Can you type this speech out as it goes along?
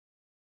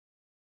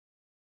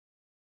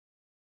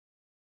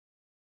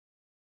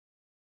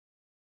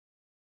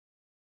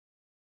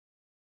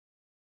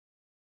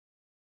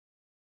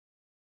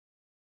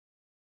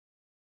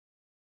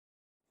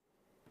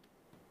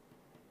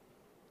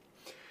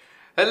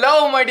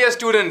Hello my dear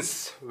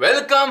students,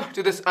 welcome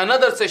to this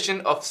another session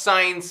of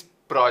science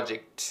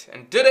project.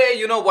 And today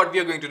you know what we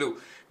are going to do.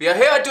 We are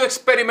here to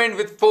experiment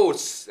with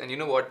force and you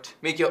know what,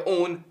 make your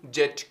own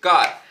jet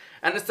car.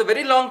 And it's a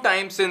very long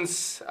time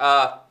since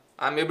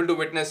I'm able to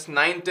witness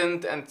 9th,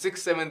 10th and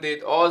 6th, 7th,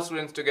 8th all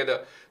students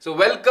together. So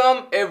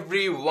welcome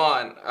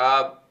everyone.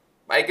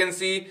 I can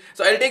see,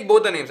 so I'll take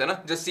both the names,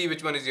 just see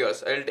which one is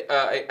yours.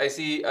 I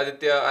see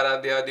Aditya,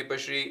 Aradhya,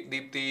 Deepashri,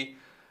 Deepti,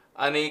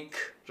 Anik,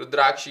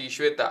 Rudrakshi,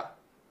 Shweta,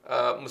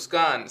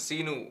 Muskan,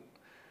 Seenu.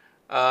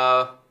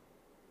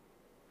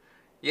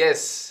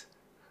 Yes.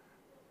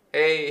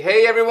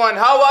 Hey everyone,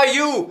 how are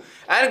you?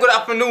 And good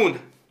afternoon.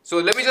 So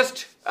let me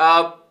just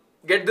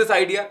get this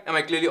idea. Am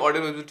I clearly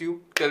audible to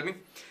you? Tell me.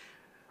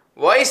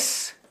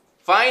 Voice,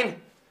 fine.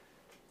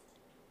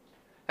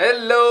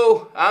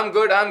 Hello, I'm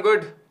good.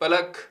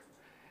 Palak.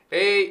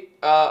 Hey,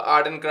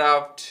 Art and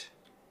Craft,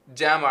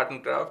 Jam Art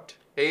and Craft,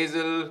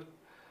 Hazel,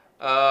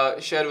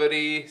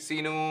 Sharvari,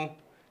 Seenu,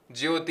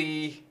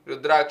 Jyoti,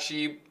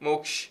 Rudrakshi,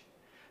 Moksh,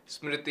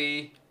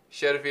 Smriti,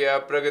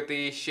 Sharfia,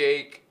 Pragati,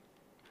 Sheikh.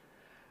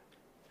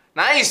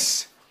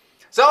 Nice!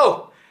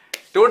 So,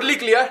 totally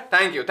clear.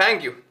 Thank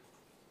you.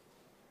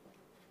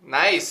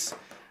 Nice.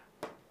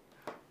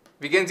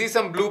 We can see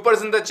some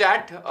bloopers in the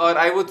chat, or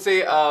I would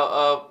say,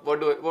 what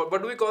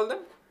do we call them?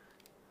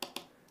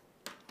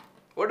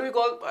 What do we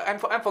call?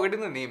 I'm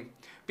forgetting the name.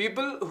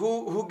 People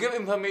who give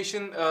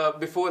information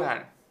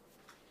beforehand.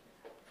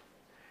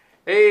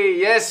 Hey,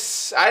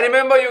 yes, I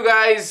remember you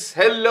guys.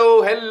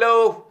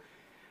 Hello.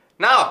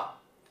 Now,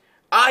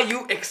 are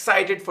you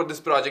excited for this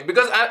project?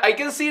 Because I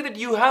can see that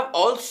you have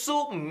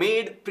also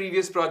made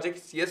previous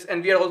projects. Yes,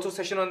 and we are also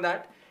session on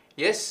that.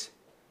 Yes.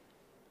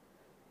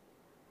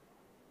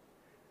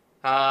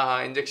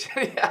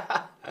 Injection.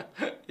 Yeah.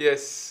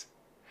 Yes.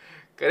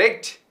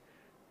 Correct.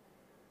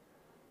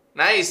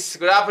 Nice.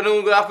 Good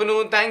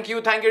afternoon. Thank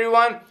you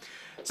everyone.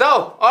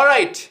 So,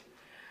 alright.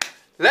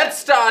 Let's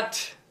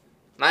start.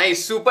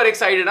 Nice. Super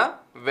excited, huh?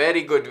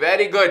 Very good.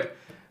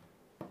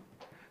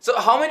 So,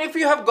 how many of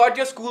you have got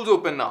your schools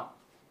open now?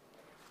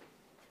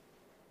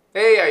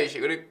 Hey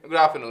Ayush, good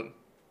afternoon.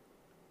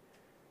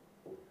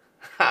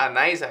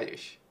 Nice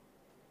Ayush.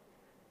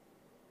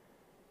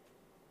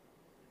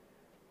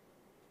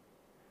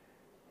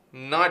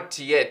 Not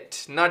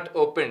yet. Not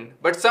open.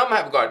 But some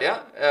have got,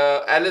 yeah?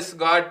 Alice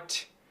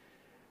got...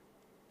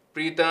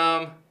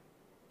 Preetham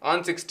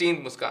on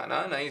 16th, Muskan,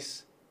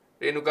 nice.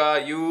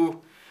 Renuka,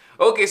 you.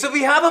 Okay, so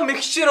we have a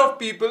mixture of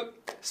people.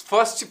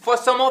 For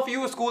some of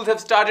you, schools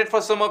have started.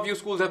 For some of you,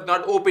 schools have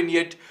not opened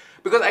yet.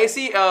 Because I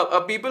see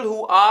people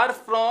who are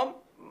from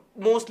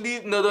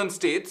mostly northern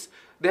states.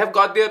 They have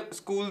got their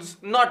schools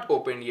not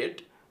opened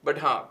yet.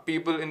 But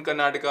people in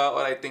Karnataka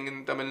or I think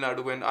in Tamil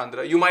Nadu and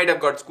Andhra, you might have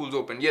got schools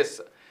open.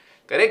 Yes,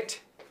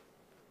 correct?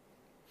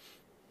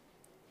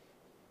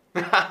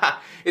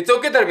 It's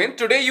okay, Dharmin.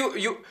 Today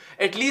you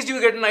at least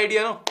you get an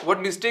idea, no,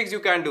 what mistakes you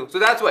can do. So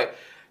that's why.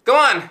 Come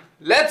on,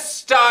 let's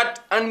start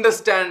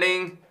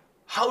understanding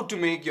how to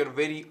make your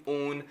very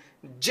own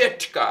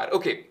jet car.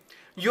 Okay,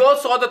 you all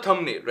saw the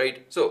thumbnail,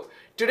 right? So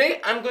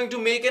today I'm going to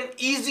make an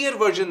easier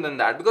version than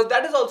that because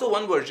that is also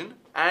one version.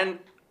 And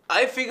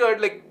I figured,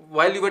 like,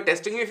 while you were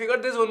testing, we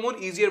figured there's one more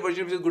easier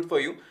version which is good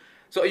for you.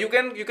 So you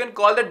can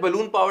call that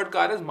balloon powered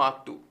car as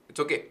Mark II. It's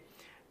okay.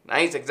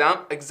 Nice.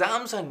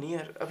 Exams are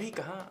near. अभी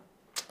कहाँ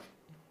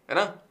है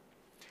ना?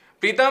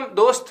 प्रीतम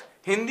दोस्त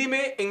हिंदी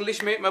में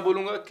English में मैं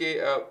बोलूँगा कि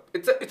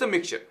it's a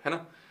mixture है ना?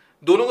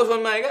 दोनों को समझ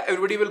में आएगा.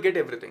 Everybody will get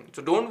everything.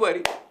 So don't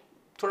worry.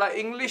 थोड़ा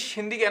इंग्लिश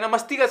हिंदी का है ना,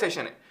 मस्ती का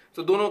सेशन है.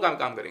 So दोनों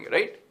काम करेंगे,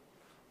 right?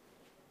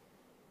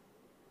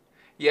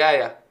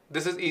 Yeah.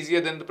 This is easier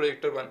than the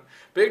projector one.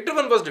 Projector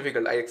one was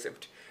difficult. I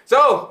accept. So,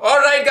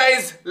 alright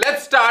guys,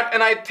 let's start.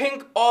 And I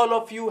think all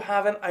of you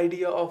have an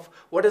idea of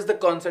what is the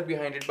concept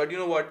behind it. But you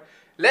know what?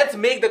 Let's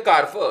make the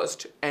car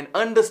first and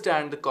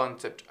understand the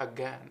concept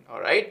again.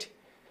 Alright?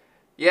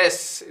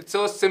 Yes, it's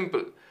so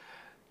simple.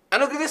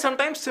 And okay,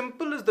 sometimes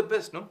simple is the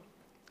best, no?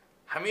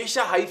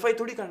 हमेशा hi-fi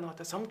थोड़ी करना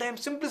होता है.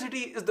 Sometimes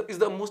simplicity is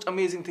the most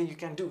amazing thing you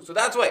can do. So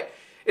that's why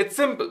it's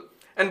simple.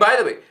 And by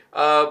the way,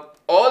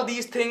 all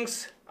these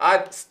things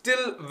are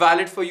still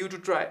valid for you to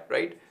try,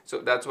 right? So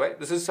that's why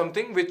this is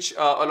something which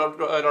a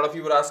lot of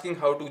you were asking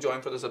how to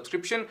join for the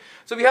subscription.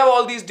 So we have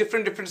all these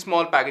different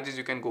small packages,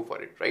 you can go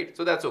for it, right?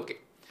 So that's okay,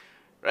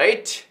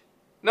 right?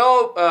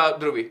 No,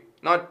 Dhruvi,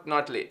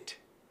 not late.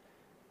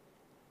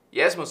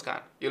 Yes,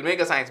 Muskan, you'll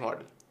make a science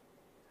model.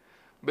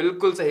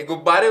 बिल्कुल सही,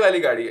 गुब्बारे वाली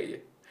गाड़ी है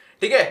ये,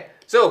 ठीक है?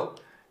 So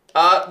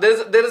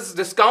there is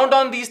discount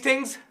on these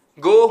things.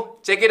 Go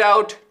check it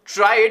out,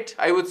 try it.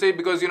 I would say,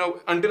 because you know,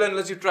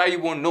 unless you try, you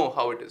won't know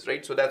how it is,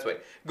 right? So that's why.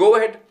 Go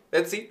ahead.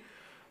 Let's see.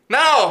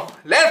 Now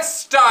let's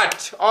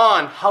start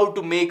on how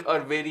to make our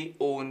very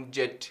own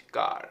jet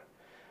car.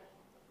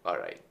 All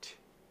right.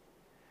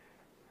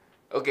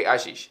 Okay,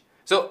 Ashish.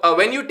 So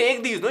when you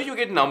take these, you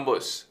get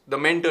numbers, the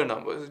mentor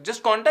numbers.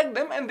 Just contact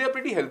them, and they are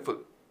pretty helpful.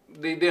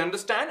 They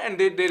understand and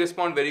they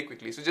respond very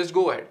quickly. So just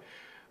go ahead.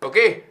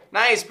 Okay.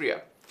 Nice,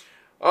 Priya.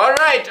 All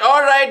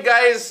right,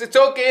 guys. It's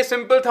okay.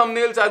 Simple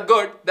thumbnails are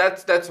good.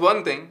 That's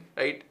one thing,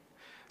 right?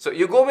 So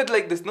you go with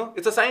like this, no?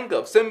 It's a sine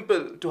curve.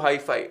 Simple to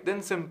hi-fi,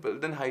 then simple,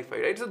 then hi-fi,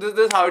 right? So this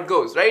is how it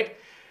goes, right?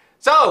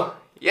 So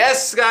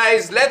yes,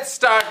 guys, let's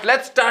start.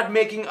 Let's start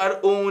making our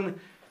own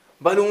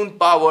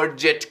balloon-powered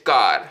jet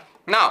car.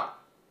 Now,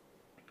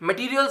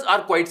 materials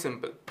are quite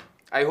simple.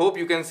 I hope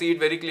you can see it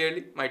very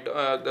clearly.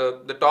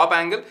 The top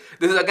angle.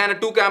 This is again a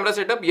 2-camera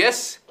setup.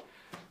 Yes.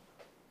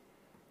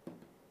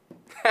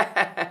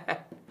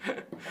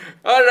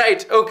 All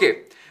right,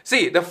 okay.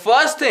 See, the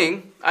first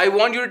thing I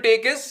want you to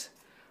take is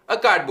a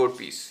cardboard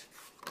piece.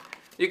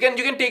 You can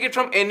take it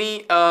from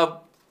any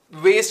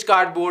waste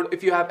cardboard.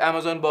 If you have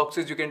Amazon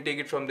boxes, you can take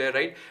it from there,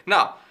 right?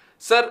 Now,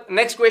 sir,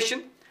 next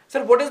question.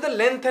 Sir, what is the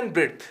length and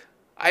breadth?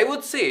 I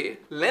would say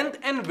length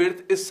and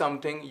width is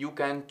something you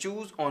can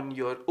choose on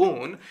your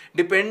own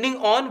depending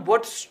on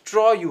what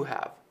straw you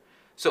have.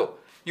 So,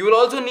 you will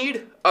also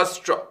need a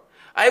straw.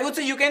 I would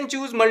say you can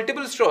choose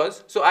multiple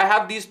straws. So I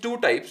have these 2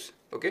 types,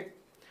 okay?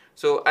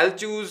 So I'll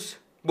choose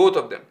both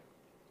of them.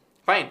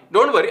 Fine,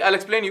 don't worry, I'll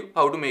explain you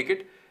how to make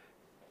it.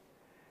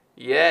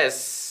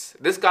 Yes,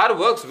 this car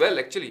works well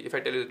actually, if I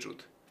tell you the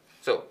truth.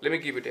 So let me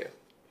keep it here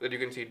so that you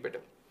can see it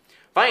better.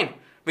 Fine,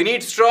 we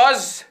need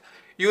straws.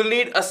 You'll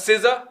need a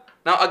scissor.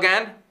 Now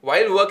again,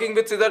 while working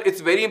with scissor,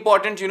 it's very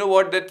important, you know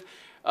what, that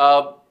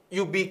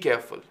you be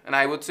careful. And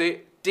I would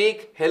say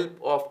take help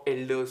of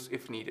elders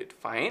if needed.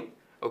 Fine,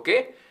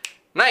 okay?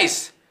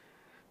 Nice.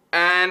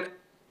 And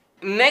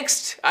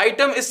next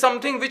item is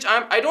something which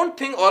I don't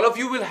think all of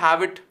you will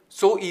have it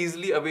so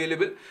easily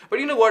available. But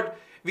you know what?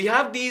 We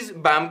have these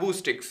bamboo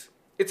sticks.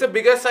 It's a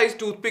bigger size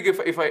toothpick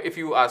if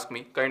you ask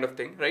me, kind of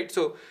thing, right?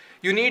 So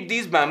you need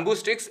these bamboo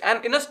sticks,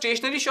 and in a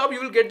stationery shop you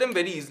will get them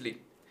very easily.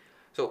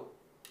 So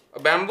a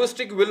bamboo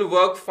stick will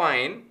work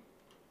fine.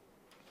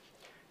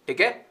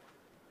 Okay?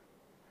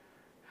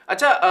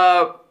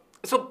 Acha,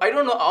 so I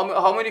don't know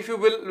how many of you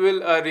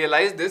will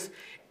realize this.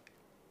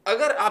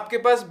 अगर आपके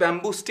पास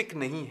bamboo stick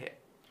नहीं है,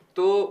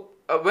 तो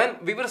when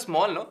we were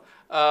small, no,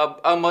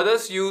 our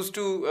mothers used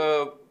to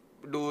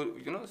do,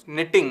 you know,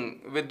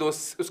 knitting with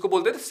those, उसको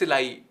बोलते थे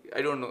सिलाई.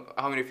 I don't know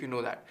how many of you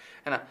know that,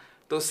 है ना?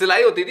 तो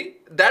सिलाई होती थी.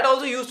 That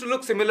also used to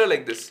look similar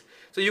like this.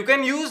 So you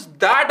can use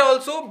that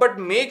also, but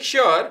make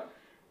sure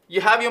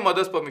you have your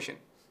mother's permission.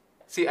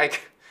 See,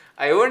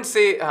 I won't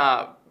say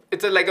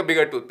it's like a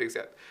bigger toothpick,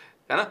 yeah,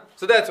 है ना?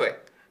 So that's why.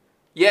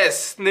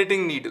 Yes,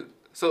 knitting needle.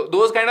 So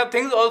those kind of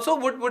things also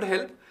would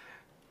help.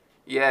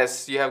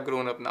 Yes, you have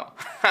grown up now.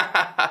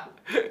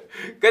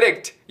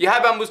 Correct. You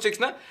have bamboo sticks,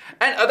 na?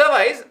 And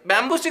otherwise,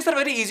 bamboo sticks are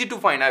very easy to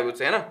find, I would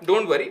say, na?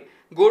 Don't worry.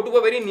 Go to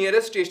a very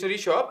nearest stationery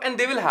shop and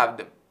they will have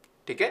them.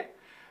 Okay?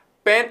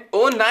 Pen.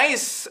 Oh,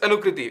 nice,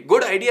 Anukriti.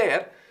 Good idea,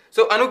 yaar.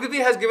 So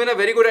Anukriti has given a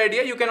very good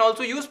idea. You can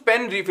also use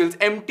pen refills,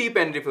 empty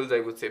pen refills,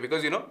 I would say,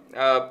 because you know,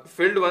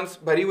 filled ones,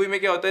 भरी हुई में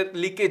क्या होता है?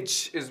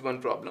 Leakage is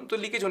one problem. So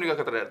leakage होने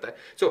का खतरा रहता है.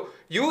 So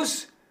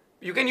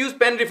you can use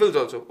pen refills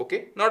also.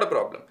 Okay, not a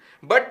problem.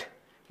 But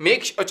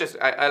make sure,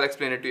 I'll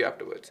explain it to you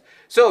afterwards.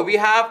 So we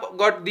have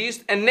got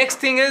these, and next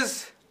thing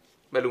is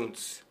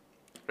balloons,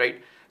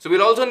 right? So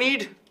we'll also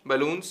need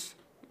balloons,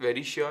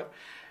 very sure.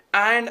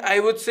 And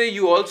I would say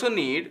you also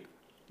need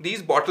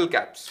these bottle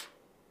caps.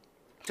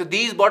 So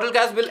these bottle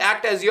caps will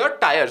act as your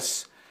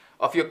tires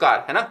of your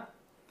car, है ना?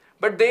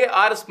 But they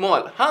are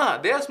small. Huh,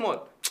 they are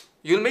small.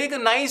 You'll make a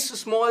nice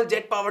small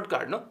jet-powered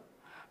car, no?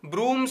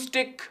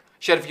 Broomstick.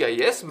 Sharfia,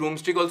 yes,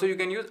 broomstick also you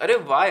can use.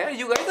 Arey why?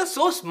 You guys are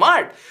so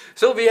smart.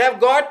 So we have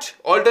got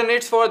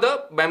alternates for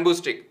the bamboo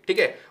stick.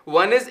 Okay,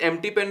 one is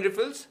empty pen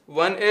refills,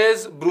 one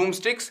is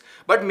broomsticks.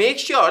 But make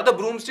sure the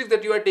broomsticks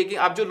that you are taking,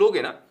 आप जो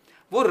लोगे ना,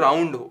 वो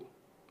round हो.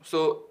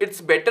 So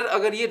it's better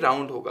अगर ये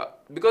round होगा,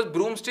 because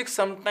broomsticks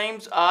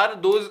sometimes are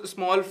those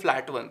small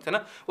flat ones, है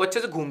ना? वो अच्छे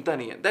से घूमता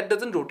नहीं है. That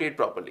doesn't rotate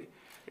properly.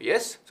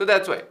 Yes, so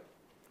that's why.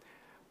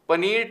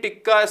 Paneer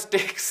tikka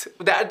sticks.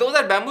 Those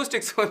are bamboo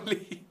sticks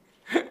only.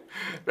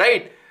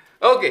 Right?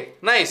 Okay,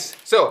 nice.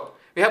 So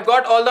we have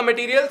got all the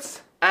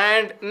materials,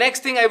 and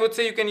next thing I would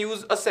say you can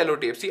use a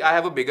sellotape. See, I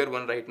have a bigger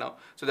one right now,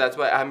 so that's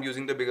why I'm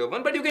using the bigger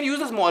one. But you can use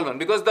the small one,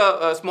 because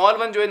the small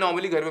one जो है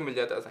normally घर में मिल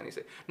जाता है आसानी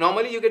से.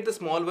 Normally you get the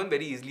small one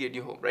very easily at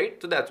your home,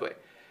 right? So that's why.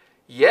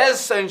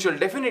 Yes, Anshul,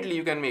 definitely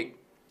you can make.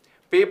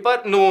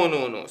 Paper?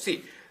 No.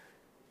 See,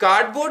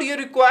 cardboard you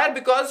require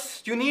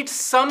because you need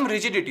some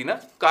rigidity, na?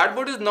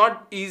 Cardboard is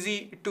not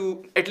easy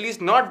to, at least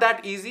not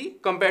that easy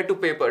compared to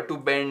paper, to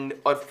bend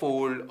or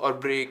fold or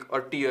break or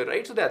tear,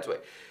 right? So that's why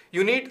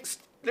you need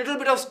little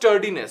bit of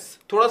sturdiness.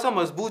 थोड़ा सा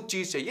मजबूत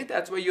चीज चाहिए.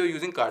 That's why you're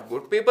using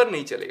cardboard. Paper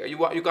नहीं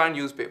चलेगा. You can't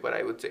use paper,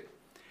 I would say.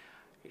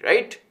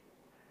 Right?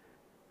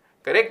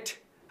 Correct?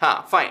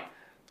 Fine.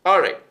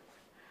 All right.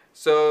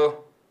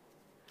 So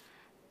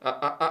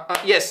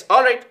yes,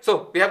 all right.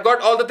 So we have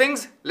got all the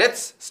things.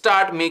 Let's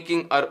start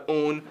making our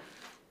own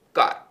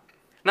car.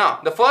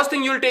 Now, the first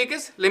thing you'll take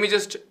is, let me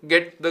just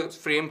get the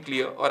frame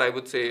clear, or I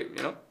would say,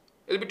 you know,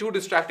 it'll be too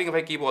distracting if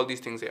I keep all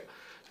these things here.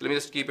 So let me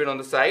just keep it on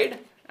the side,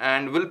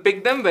 and we'll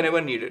pick them whenever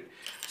needed.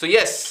 So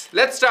yes,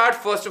 let's start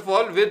first of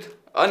all with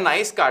a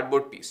nice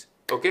cardboard piece.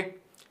 Okay.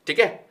 ठीक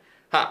है?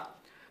 हाँ.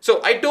 So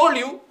I told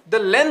you the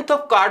length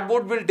of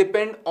cardboard will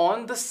depend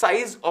on the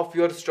size of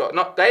your straw.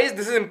 Now guys,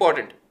 this is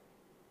important.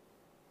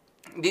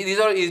 These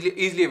are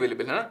easily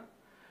available, है ना?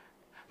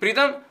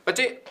 प्रीतम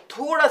बच्चे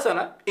थोड़ा सा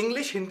ना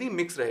English Hindi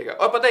mix रहेगा.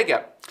 और पता है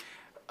क्या,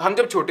 हम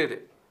जब छोटे थे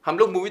हम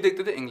लोग मूवी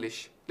देखते थे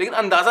इंग्लिश, लेकिन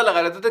अंदाजा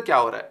लगा लेते थे क्या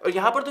हो रहा है. और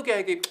यहाँ पर तो क्या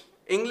है कि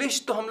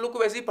इंग्लिश तो हम लोग को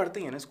वैसे ही पढ़ते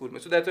ही है ना स्कूल में.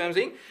 So that's why I am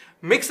saying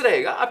mix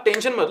रहेगा. आप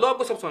टेंशन मत लो,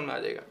 आपको सब समझ में आ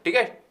जाएगा. ठीक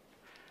है?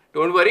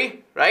 Don't worry,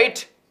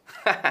 right?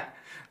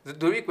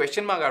 Do we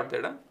question mark out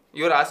there?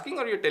 You're asking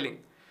or you're telling?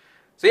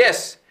 So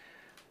yes,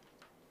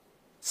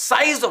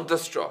 size of the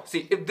straw.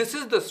 See, if this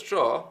is the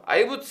straw,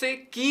 I would say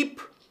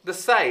keep the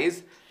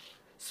size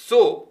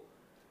so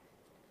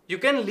you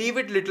can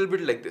leave it little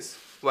bit like this.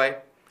 Why?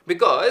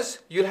 Because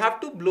you'll have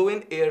to blow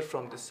in air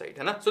from this side,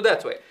 है ना? So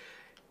that's why.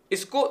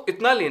 इसको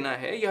इतना लेना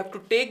है. You have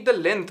to take the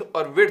length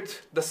or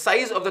width, the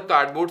size of the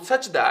cardboard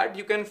such that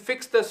you can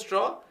fix the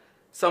straw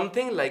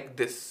something like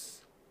this.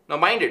 Now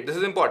mind it, this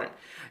is important.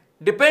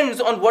 Depends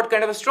on what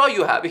kind of a straw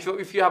you have.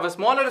 If you have a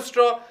smaller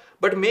straw,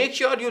 but make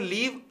sure you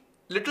leave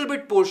little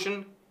bit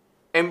portion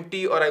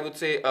empty, or I would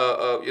say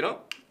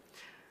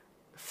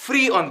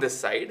free on this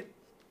side,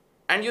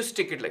 and you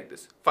stick it like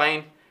this.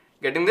 Fine.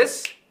 Getting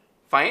this?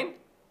 Fine.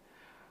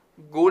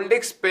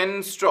 Goldex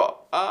pen straw.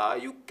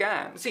 You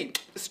can see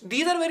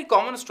these are very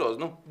common straws.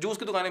 No, juice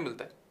की दुकान में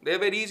मिलता है. They are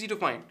very easy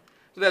to find.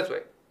 So that's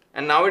why.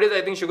 And nowadays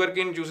I think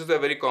sugarcane juices are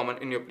very common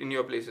in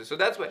your places. So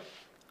that's why.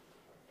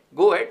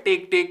 Go ahead,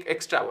 take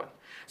extra one.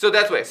 So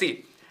that's why.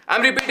 See,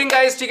 I'm repeating,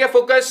 guys. ठीक है,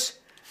 focus.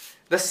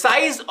 The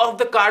size of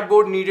the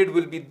cardboard needed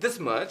will be this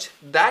much.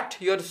 That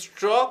your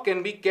straw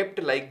can be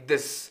kept like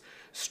this.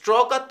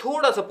 Straw का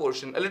थोड़ा सा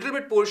portion, a little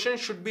bit portion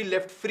should be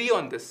left free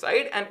on this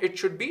side, and it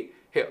should be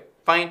here.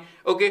 Fine.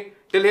 Okay.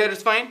 Till here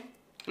is fine.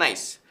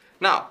 Nice.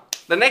 Now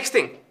the next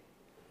thing,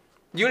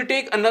 you'll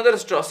take another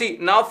straw. See,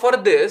 now for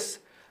this,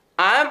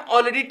 I am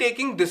already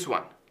taking this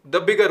one, the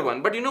bigger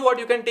one. But you know what?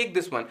 You can take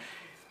this one.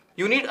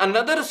 You need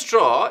another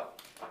straw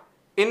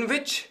in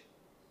which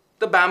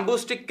the bamboo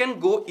stick can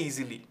go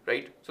easily,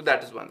 right? So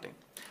that is one thing.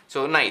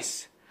 So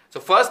nice. So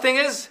first thing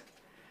is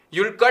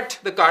you'll cut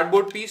the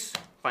cardboard piece.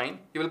 Fine.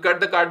 You will cut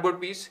the cardboard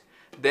piece.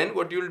 Then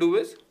what you'll do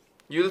is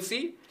you'll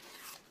see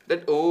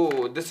that,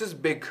 oh, this is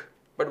big.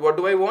 But what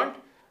do I want?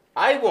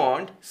 I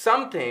want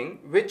something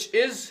which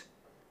is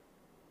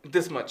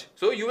this much.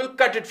 So you will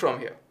cut it from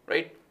here,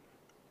 right?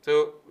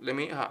 So let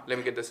me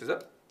get the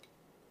scissor.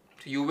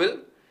 So you will.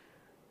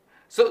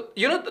 So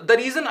you know the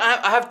reason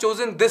I have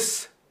chosen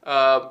this.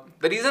 The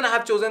reason I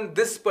have chosen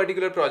this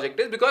particular project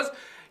is because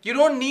you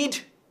don't need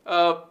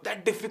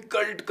that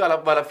difficult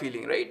wala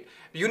feeling, right?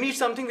 You need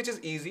something which is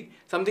easy,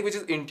 something which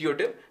is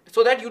intuitive,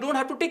 so that you don't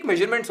have to take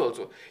measurements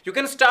also. You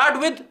can start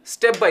with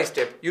step by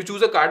step. You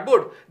choose a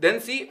cardboard,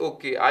 then see,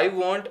 okay, I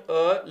want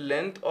a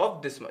length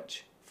of this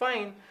much.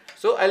 Fine.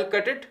 So I'll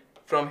cut it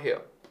from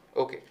here.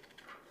 Okay.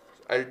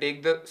 So I'll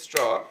take the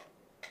straw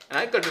and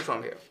I cut it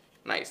from here.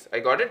 Nice. I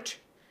got it.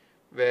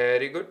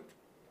 Very good.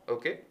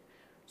 Okay.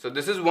 So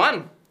this is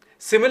one.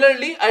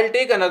 Similarly, I'll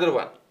take another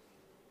one.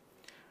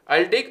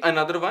 I'll take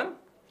another one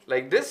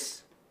like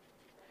this.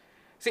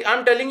 See,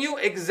 I'm telling you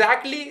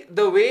exactly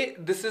the way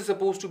this is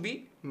supposed to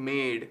be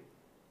made.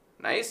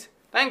 Nice.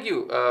 Thank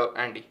you,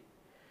 Andy.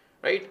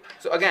 Right.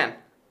 So again,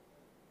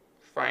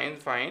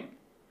 fine.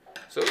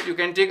 So you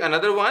can take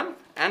another one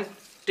and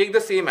take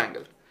the same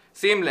angle,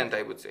 same length,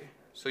 I would say.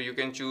 So you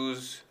can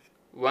choose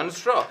one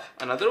straw,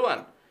 another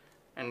one,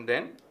 and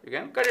then you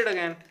can cut it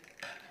again.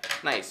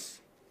 Nice.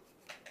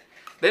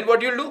 Then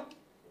what you'll do,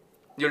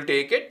 you'll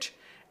take it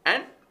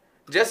and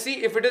just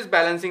see if it is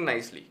balancing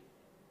nicely.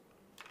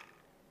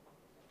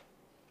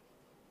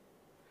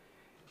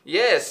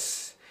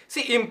 Yes.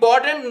 See,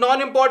 important,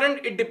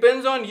 non-important, it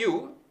depends on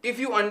you. If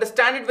you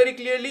understand it very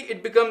clearly,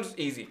 it becomes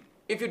easy.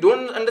 If you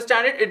don't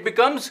understand it, it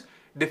becomes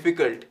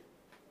difficult.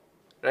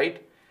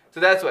 Right? So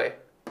that's why.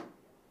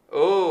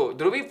 Oh,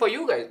 Dhruvi, for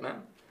you guys,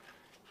 man.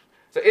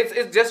 So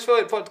it's just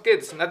for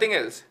kids, nothing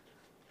else.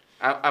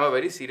 I'm a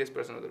very serious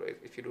person otherwise,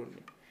 if you don't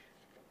know.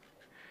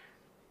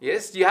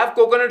 Yes, you have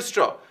coconut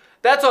straw.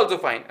 That's also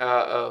fine.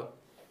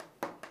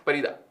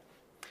 Parida.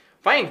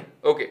 Fine.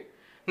 Okay.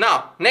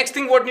 Now, next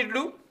thing what you need to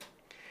do?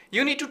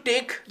 You need to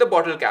take the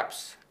bottle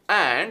caps.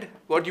 And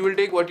what you will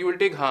take?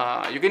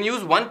 You can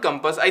use one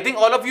compass. I think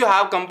all of you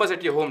have compass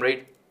at your home,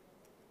 right?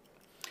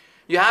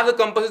 You have the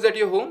compasses at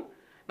your home.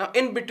 Now,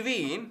 in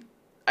between,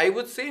 I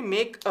would say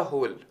make a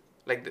hole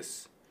like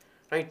this.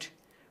 Right?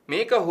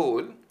 Make a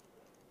hole.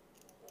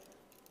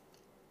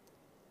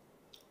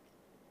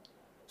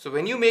 So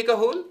when you make a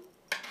hole,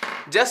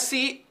 just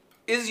see,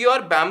 is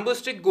your bamboo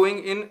stick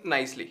going in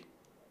nicely?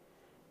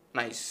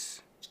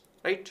 Nice.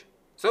 Right?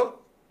 So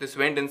this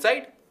went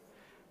inside.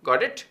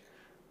 Got it?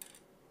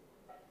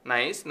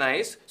 Nice,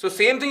 nice. So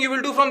same thing you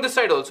will do from this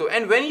side also.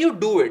 And when you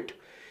do it,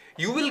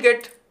 you will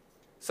get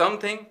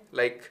something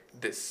like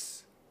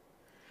this.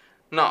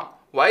 Now,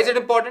 why is it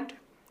important?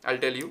 I'll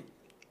tell you.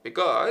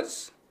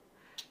 Because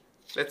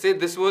let's say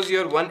this was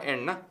your one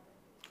end, na?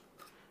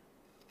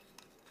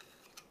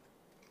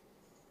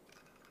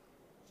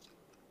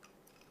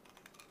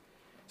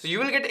 So you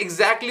will get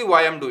exactly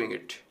why I'm doing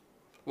it.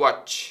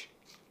 Watch.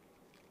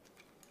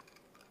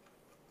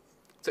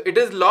 So it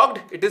is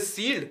locked, it is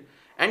sealed,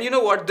 and you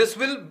know what? This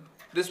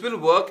will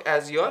work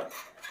as your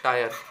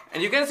tire,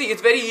 and you can see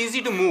it's very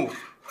easy to move.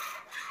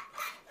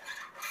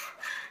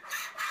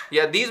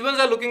 Yeah, these ones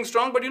are looking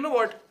strong, but you know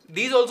what?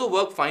 These also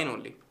work fine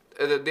only.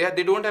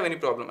 They don't have any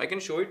problem. I can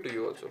show it to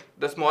you also.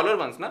 The smaller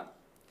ones, na?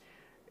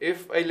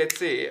 If I, let's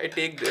say, I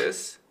take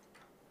this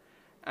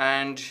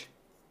and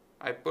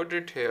I put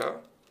it here,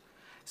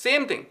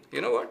 same thing.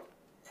 You know what?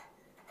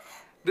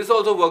 This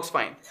also works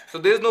fine. So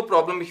there is no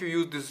problem if you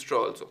use this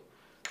straw also.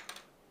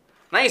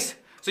 Nice.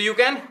 So you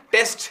can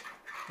test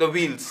the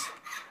wheels.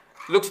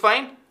 Looks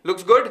fine.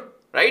 Looks good,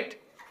 right?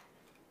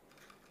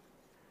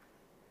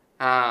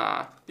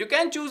 You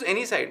can choose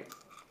any side.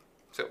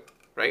 So,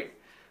 right?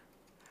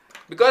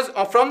 Because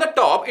from the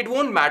top, it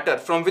won't matter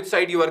from which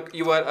side you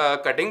are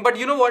cutting. But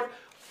you know what?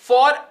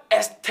 For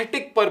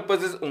aesthetic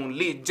purposes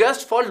only,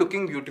 just for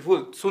looking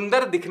beautiful,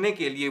 sundar dikhne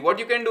ke liye, what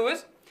you can do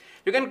is,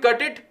 you can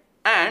cut it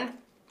and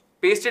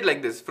paste it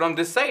like this from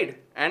this side,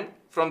 and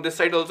from this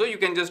side also you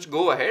can just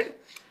go ahead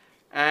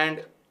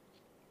and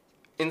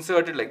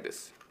insert it like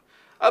this.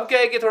 अब क्या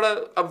है कि थोड़ा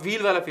अब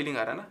wheel वाला feeling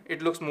आ रहा है ना?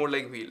 It looks more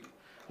like wheel.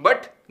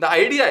 But the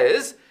idea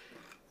is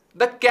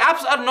the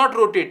caps are not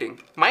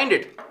rotating. Mind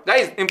it,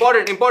 guys.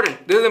 Important.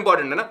 This is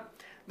important, na?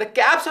 The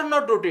caps are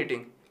not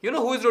rotating. You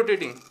know who is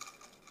rotating?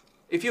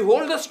 If you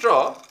hold the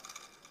straw,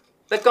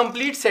 the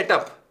complete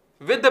setup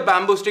with the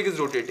bamboo stick is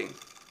rotating.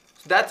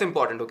 So that's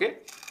important, okay?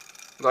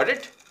 Got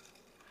it?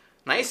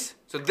 Nice.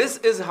 So this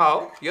is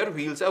how your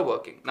wheels are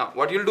working. Now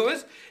what you'll do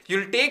is,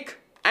 you'll take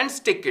and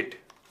stick it.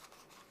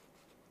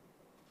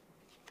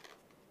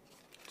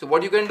 So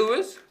what you can do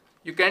is,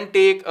 you can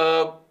take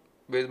a,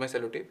 where's my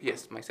sellotape?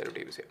 Yes, my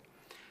sellotape is here.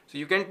 So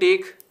you can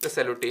take the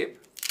sellotape,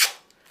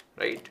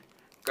 right?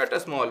 Cut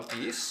a small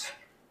piece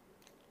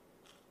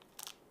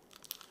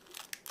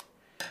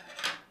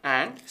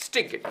and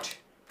stick it.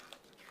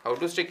 How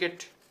to stick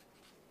it?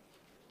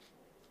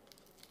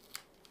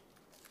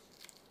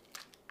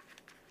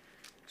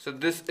 So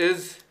this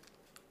is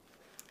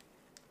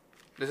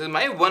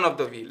my one of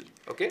the wheel,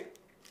 okay?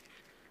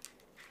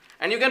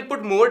 And you can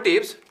put more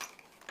tapes.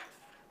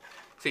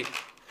 See,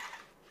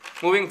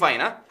 moving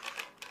fine, huh?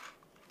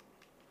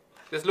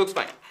 This looks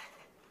fine.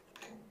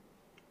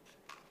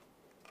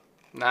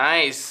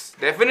 Nice.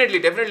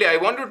 Definitely. I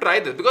want to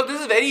try this because this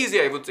is very easy,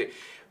 I would say.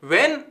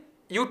 When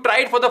you try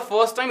it for the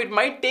first time, it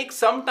might take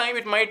some time.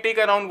 It might take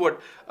around what,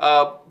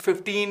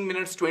 15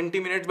 minutes, 20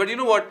 minutes. But you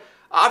know what?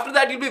 After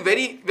that, you'll be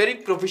very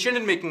proficient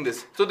in making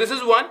this. So this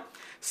is one.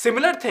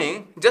 Similar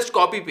thing, just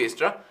copy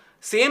paste. Right?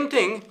 Same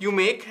thing you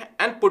make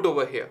and put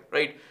over here,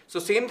 right? So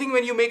same thing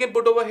when you make and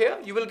put over here,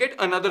 you will get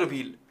another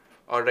wheel.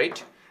 All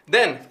right.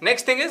 Then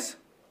next thing is,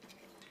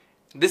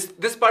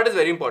 this part is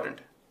very important.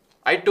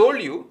 I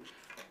told you,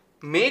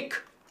 you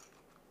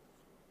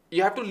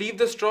have to leave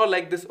the straw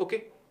like this.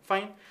 Okay,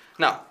 fine.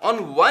 Now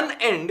on one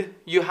end,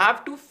 you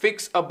have to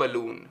fix a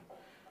balloon.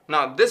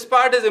 Now this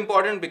part is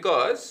important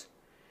because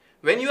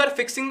when you are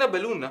fixing the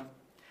balloon,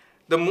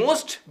 the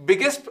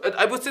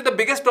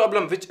biggest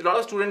problem which a lot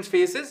of students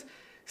face is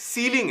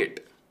sealing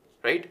it,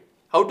 right?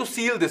 How to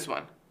seal this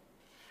one.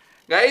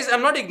 Guys,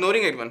 I'm not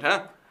ignoring anyone,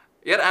 huh?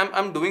 Yeah,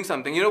 I'm doing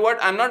something. You know what?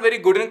 I'm not very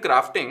good in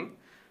crafting.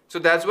 So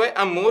that's why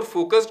I'm more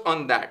focused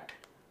on that.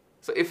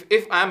 So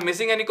if I'm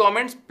missing any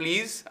comments,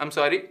 please, I'm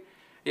sorry.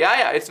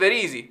 Yeah, it's very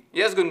easy.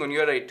 Yes, Gungun,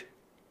 you're right.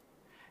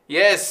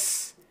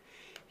 Yes,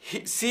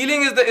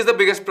 sealing is the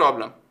biggest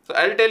problem. So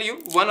I'll tell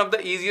you, one of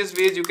the easiest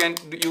ways you can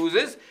use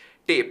is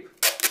tape.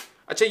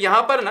 अच्छा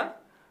यहाँ पर ना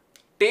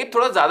tape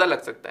थोड़ा ज़्यादा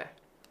लग सकता है.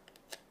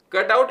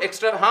 Cut out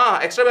extra,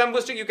 extra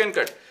bamboo stick you can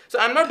cut. So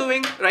I'm not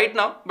doing right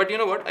now, but you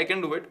know what? I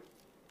can do it.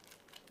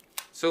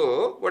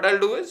 So what I'll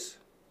do is,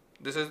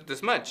 this is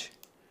this much.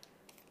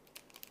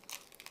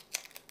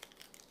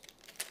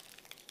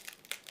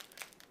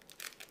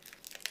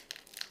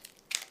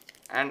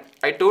 And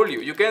I told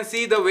you, you can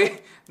see the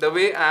way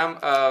I'm,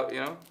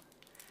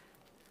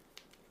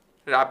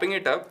 wrapping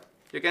it up.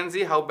 You can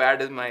see how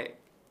bad is my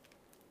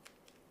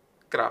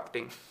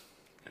crafting.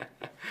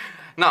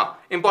 Now,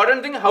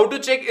 important thing, how to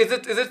check, is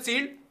it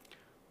sealed?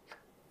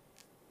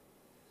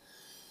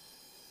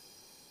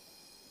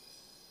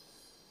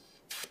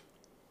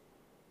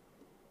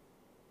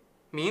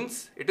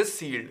 Means it is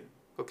sealed,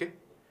 okay?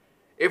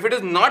 If it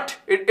is not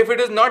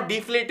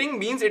deflating,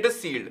 means it is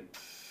sealed.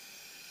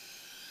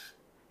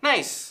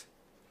 Nice.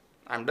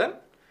 I'm done.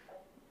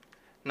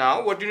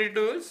 Now what you need to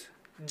do is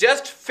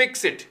just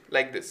fix it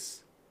like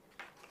this.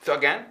 So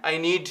again, I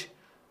need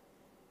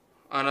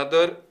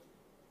another.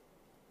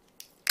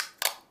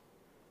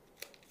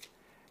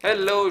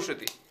 Hello,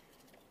 Shruti.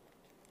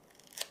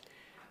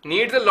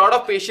 Needs a lot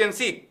of patience.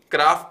 See,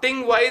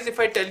 crafting wise, if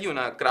I tell you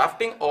now,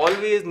 crafting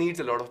always needs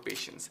a lot of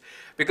patience,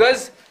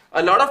 because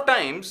a lot of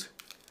times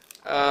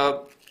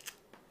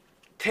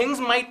things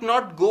might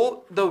not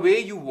go the way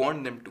you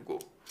want them to go.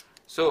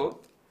 So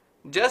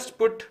just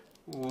put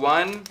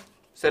one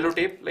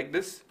sellotape like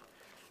this,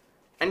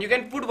 and you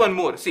can put one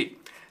more. See,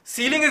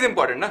 sealing is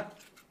important, na?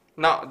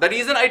 Now, the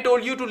reason I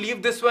told you to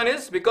leave this one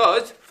is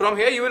because from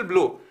here you will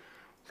blow.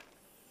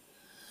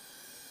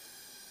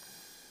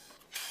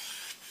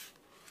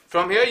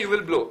 From here you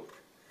will blow.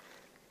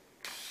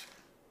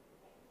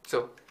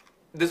 So,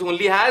 this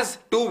only has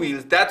 2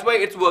 wheels. That's why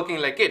it's working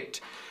like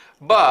it.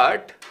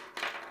 But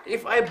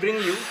if I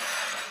bring you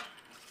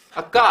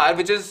a car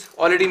which is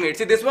already made.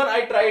 See, this one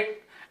I tried.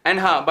 And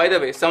by the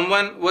way,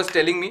 someone was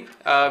telling me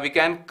we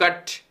can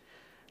cut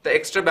the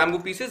extra bamboo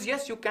pieces.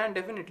 Yes, you can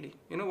definitely.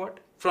 You know what?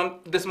 From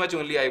this much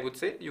only I would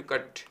say you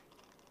cut.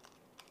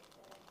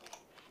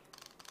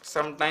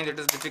 Sometimes it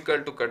is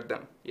difficult to cut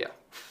them. Yeah.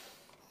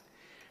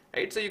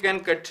 Right, so you can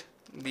cut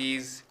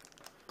these.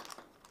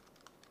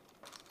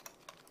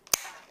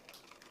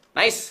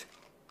 Nice.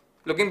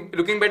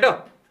 Looking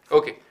better.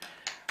 Okay.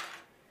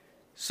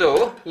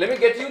 So let me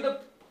get you the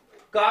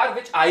car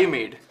which I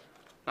made.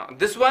 Now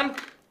this one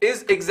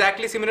is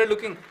exactly similar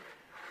looking.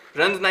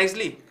 Runs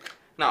nicely.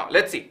 Now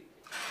let's see.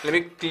 Let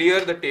me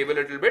clear the table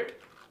a little bit.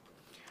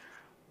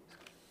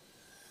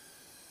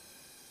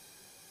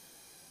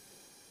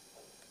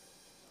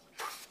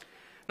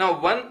 Now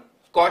one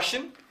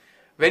caution,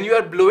 when you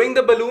are blowing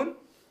the balloon,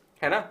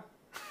 है ना?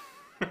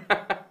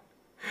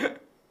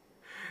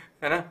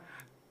 है ना?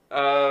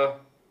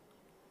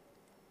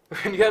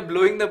 When you are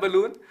blowing the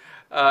balloon,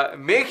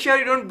 make sure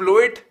you don't blow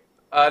it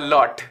a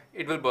lot.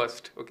 It will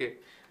burst. Okay,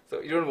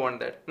 so you don't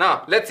want that.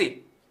 Now let's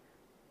see.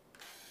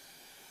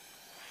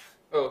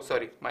 Oh,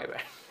 sorry, my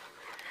bad.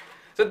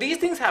 So these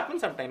things happen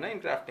sometime in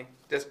crafting.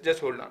 Just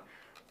hold on.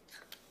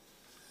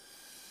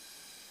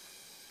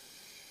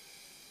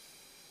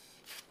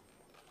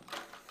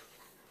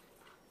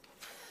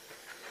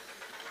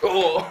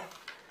 Oh,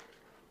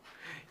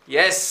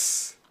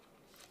 yes,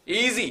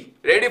 easy,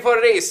 ready for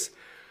race.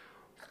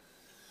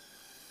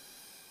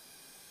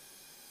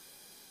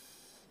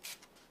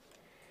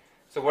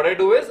 So what I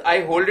do is I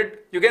hold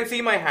it. You can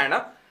see my hand.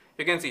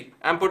 You can see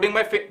I'm putting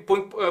my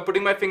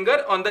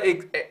finger on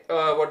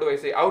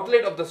the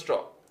outlet of the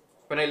straw.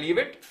 When I leave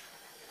it,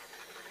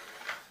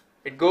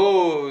 it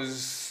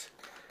goes.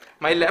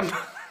 My lamp.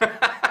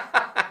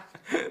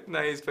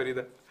 Nice,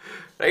 Farida.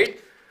 Right?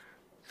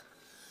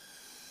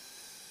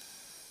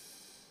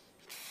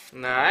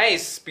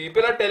 Nice.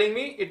 People are telling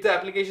me it's the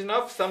application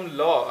of some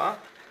law.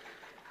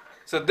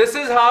 So this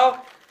is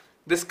how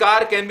this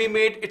car can be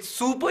made. It's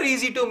super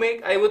easy to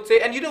make, I would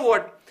say. And you know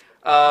what?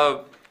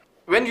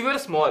 When we were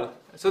small,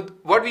 so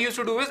what we used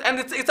to do is, and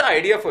it's an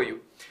idea for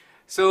you.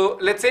 So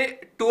let's say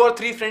 2 or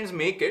 3 friends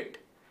make it,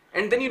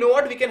 and then you know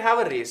what? We can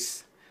have a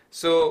race.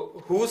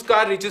 So whose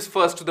car reaches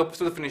first to the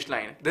finish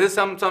line? This is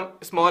some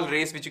small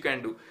race which you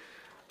can do.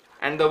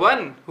 And the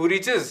one who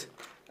reaches,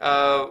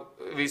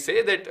 we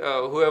say that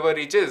whoever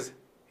reaches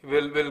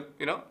will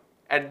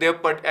at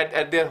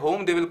their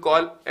home they will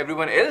call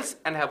everyone else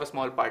and have a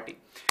small party.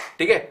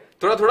 Okay,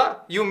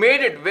 thoda you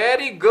made it.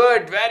 Very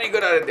good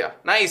Aradhya.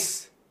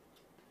 Nice.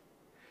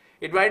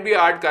 It might be a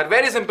hard car.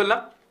 Very simple,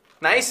 na?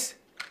 Nice.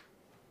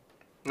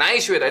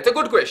 Nice, Shweta. It's a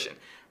good question.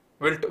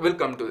 We'll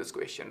come to this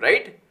question,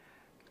 right?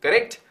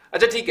 Correct?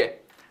 Acha, theek hai.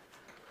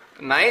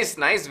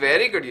 Nice.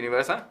 Very good,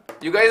 universe. Huh?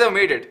 You guys have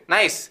made it.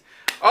 Nice.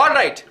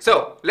 Alright,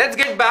 so let's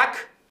get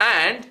back,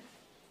 and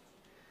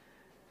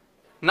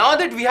now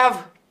that we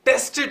have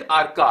tested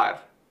our car,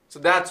 so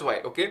that's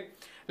why, okay?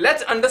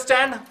 Let's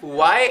understand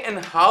why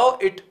and how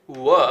it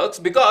works,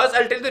 because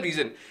I'll tell you the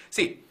reason.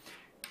 See,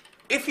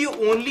 if you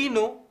only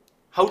know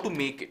how to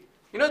make it,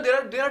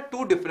 there are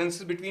 2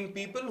 differences between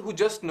people who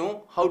just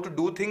know how to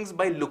do things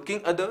by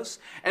looking others,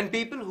 and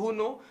people who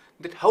know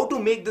that how to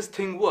make this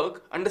thing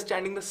work,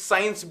 understanding the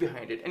science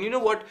behind it. And you know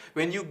what?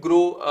 When you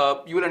grow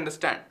up, you will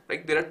understand,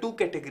 right? There are 2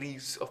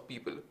 categories of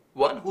people.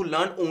 One who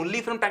learn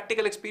only from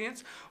practical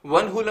experience,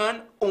 one who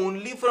learn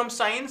only from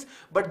science.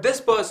 But this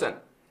person,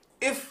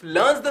 if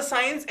learns the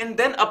science and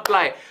then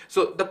apply,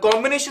 so the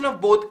combination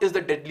of both is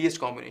the deadliest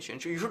combination.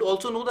 So you should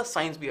also know the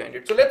science behind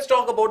it. So let's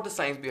talk about the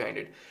science behind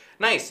it.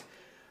 Nice.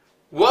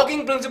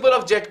 Working principle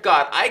of jet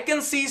car. I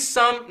can see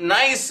some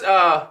nice,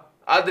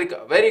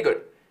 Adrika, very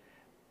good.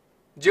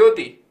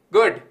 Jyoti,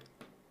 good.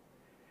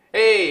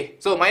 Hey,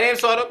 so my name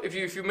is Saurabh. If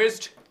you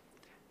missed,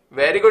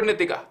 very good,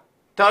 Nitika.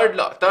 Third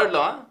law,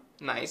 huh?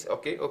 Nice.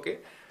 Okay.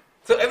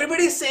 So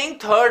everybody is saying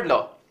third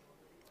law,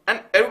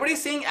 and everybody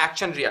is saying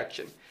action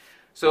reaction.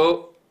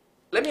 So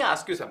let me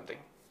ask you something.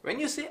 When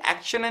you say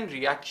action and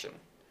reaction,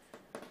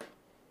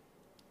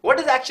 what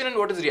is action and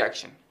what is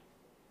reaction?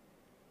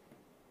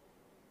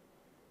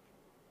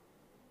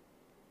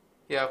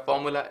 Yeah,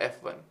 Formula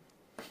F1.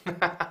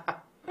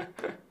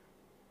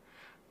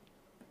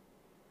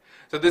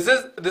 So this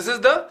is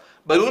the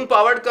balloon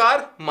powered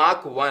car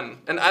Mark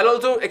 1, and I'll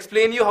also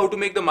explain you how to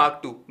make the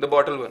Mark 2, the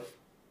bottle one.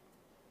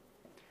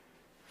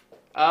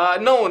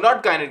 No,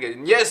 not kinetic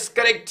energy. Yes,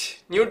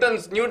 correct.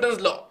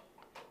 Newton's law.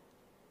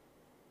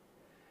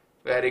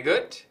 Very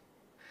good.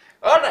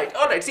 All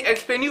right. See, I'll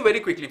explain you very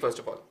quickly first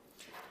of all.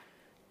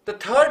 The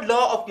third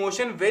law of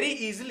motion, very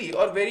easily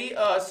or very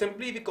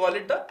simply, we call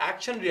it the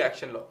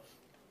action-reaction law.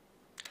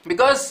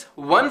 Because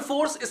one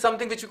force is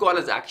something which we call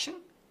as action,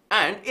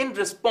 and in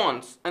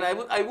response, and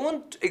I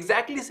won't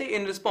exactly say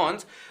in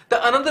response,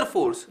 the another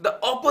force, the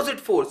opposite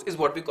force is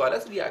what we call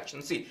as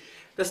reaction. See,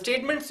 the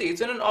statement says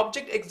when an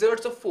object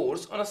exerts a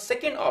force on a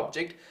second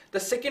object, the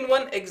second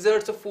one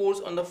exerts a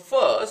force on the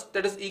first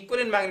that is equal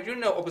in magnitude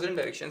in the opposite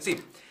direction. See,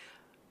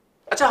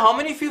 acha, how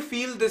many of you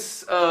feel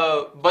this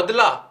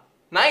badla?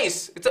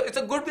 Nice. It's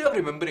a good way of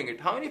remembering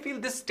it. How many feel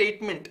this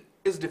statement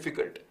is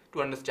difficult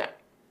to understand?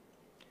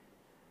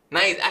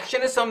 Nice.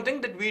 Action is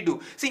something that we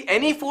do. See,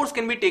 any force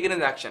can be taken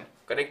as action.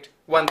 Correct?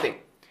 One thing.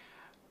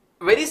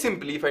 Very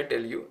simply, if I tell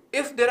you,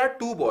 if there are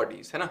two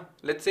bodies, hai na?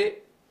 Let's say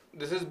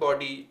this is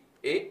body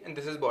A and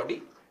this is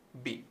body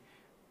B.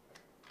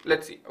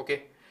 Let's see.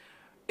 Okay.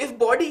 If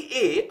body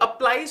A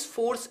applies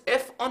force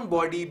F on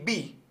body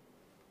B,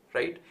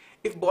 right?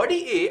 If body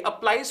A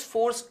applies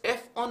force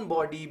F on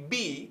body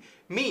B,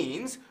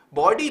 means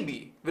body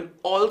B will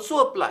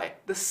also apply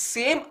the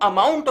same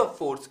amount of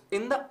force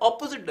in the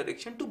opposite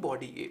direction to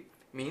body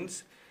A.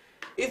 Means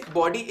if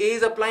body A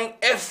is applying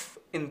F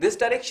in this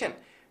direction,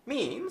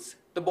 means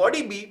the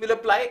body B will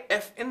apply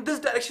F in this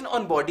direction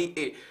on body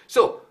A.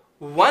 So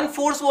one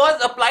force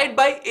was applied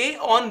by A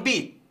on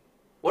B.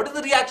 What is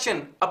the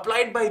reaction?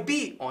 Applied by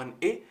B on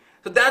A.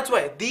 So that's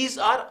why these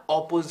are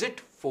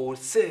opposite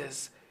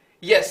forces.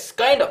 Yes,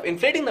 kind of.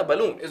 Inflating the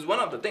balloon is one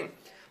of the things.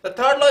 The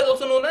third law is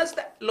also known as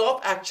the law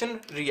of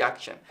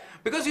action-reaction.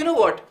 Because you know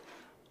what?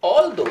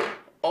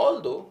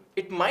 Although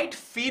it might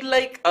feel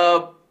like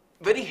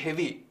very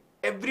heavy,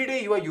 every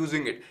day you are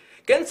using it.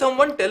 Can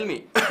someone tell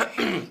me?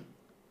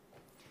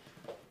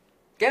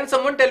 Can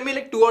someone tell me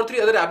like 2 or 3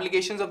 other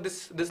applications of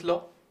this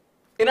law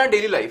in our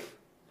daily life?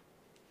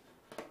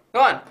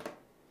 Come on.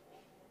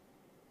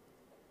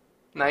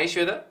 Nice,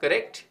 Shweta.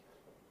 Correct.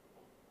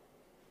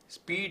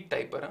 Speed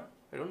typer, huh?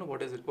 I don't know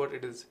what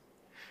it is.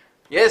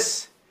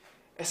 Yes.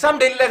 Some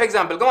daily life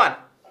example. Come on.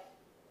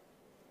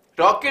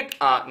 Rocket.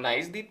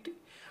 Nice, Deepti.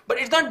 But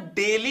it's not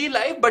daily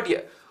life, but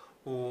yeah.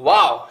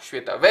 Wow,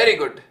 Shweta. Very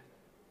good.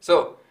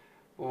 So,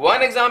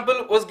 one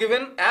example was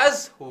given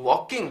as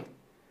walking.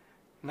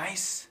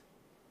 Nice.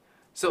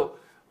 So,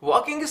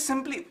 walking is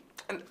simply,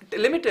 and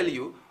let me tell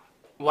you,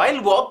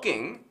 while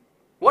walking,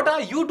 what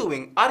are you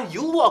doing? Are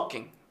you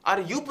walking?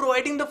 Are you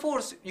providing the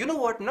force? You know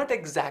what? Not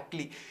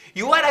exactly.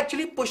 You are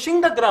actually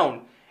pushing the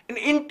ground. And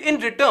in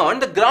return,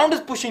 the ground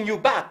is pushing you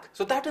back.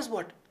 So that is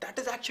what? That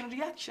is action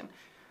reaction.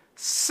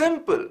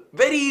 Simple.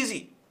 Very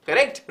easy.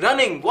 Correct?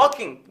 Running,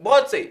 walking.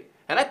 बहुत सही.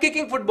 है ना?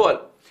 Kicking football.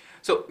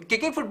 So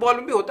kicking football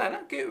में भी होता है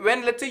ना कि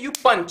when let's say you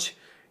punch,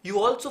 you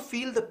also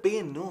feel the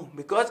pain, no?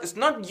 Because it's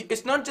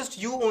not just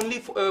you only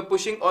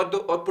pushing or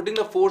putting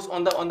the force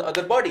on the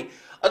other body.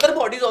 Other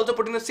body is also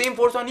putting the same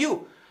force on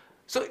you.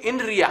 So in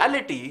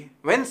reality,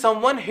 when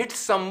someone hits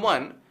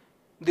someone,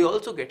 they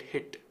also get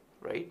hit,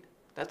 right?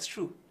 That's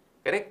true,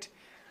 correct?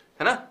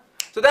 Hai?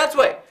 So that's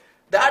why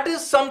that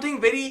is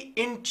something very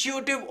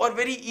intuitive or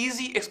very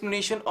easy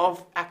explanation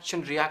of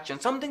action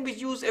reaction. Something we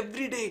use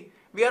every day.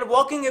 We are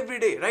walking every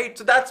day, right?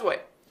 So that's why.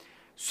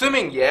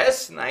 Swimming,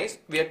 yes, nice.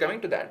 We are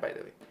coming to that, by the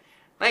way.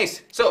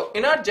 Nice. So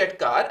in our jet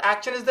car,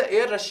 action is the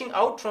air rushing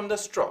out from the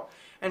straw,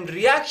 and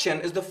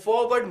reaction is the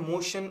forward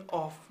motion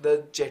of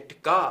the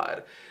jet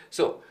car.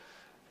 So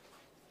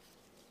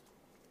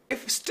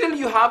if still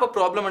you have a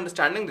problem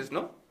understanding this,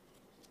 no?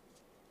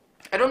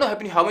 I don't know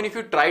how many of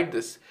you tried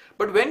this,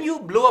 but when you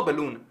blow a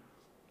balloon,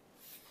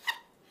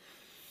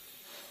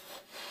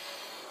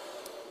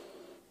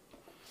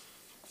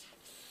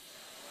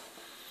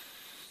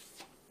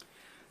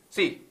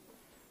 see,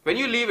 when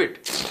you leave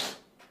it,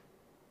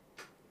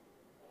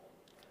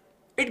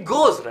 it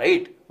goes,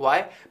 right?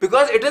 Why?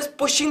 Because it is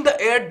pushing the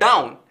air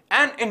down,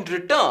 and in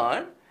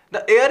return,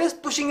 the air is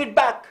pushing it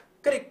back,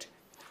 correct?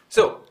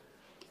 So,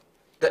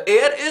 the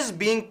air is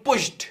being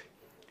pushed.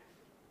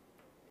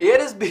 Air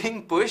is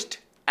being pushed,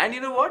 and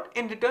you know what?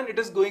 In return, it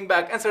is going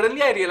back. And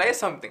suddenly I realized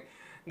something.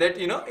 That,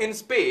 you know, in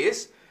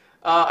space,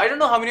 I don't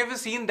know how many of you have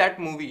seen that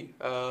movie.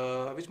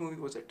 Which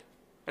movie was it?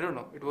 I don't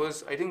know. It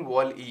was, I think,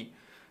 Wall-E.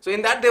 So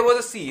in that there was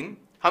a scene.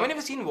 How many of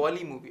you have seen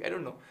Wall-E movie? I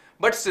don't know.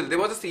 But still, there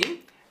was a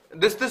scene.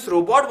 This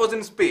robot was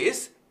in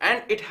space,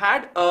 and it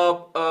had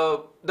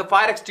the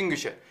fire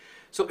extinguisher.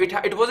 So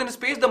it was in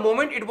space. The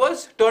moment it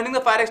was turning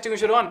the fire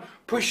extinguisher on,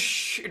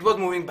 push, it was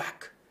moving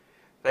back,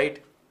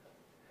 right?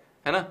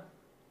 है ना?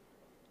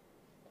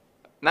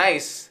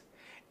 Nice.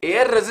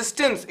 Air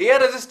resistance. Air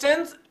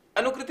resistance,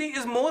 Anukriti,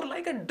 is more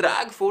like a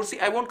drag force. See,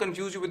 I won't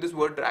confuse you with this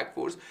word drag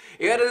force.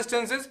 Air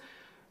resistance is,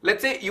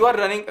 let's say you are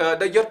running,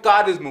 your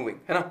car is moving,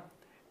 है ना?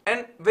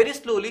 And very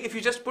slowly, if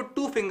you just put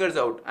 2 fingers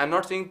out, I'm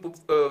not saying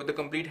put, the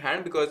complete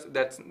hand because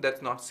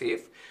that's not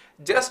safe.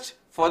 Just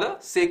for the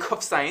sake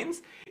of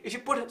science, if you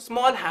put a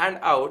small hand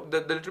out,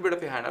 the little bit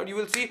of your hand out, you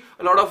will see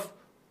a lot of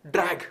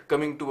drag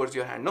coming towards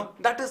your hand. No,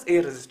 that is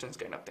air resistance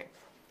kind of thing,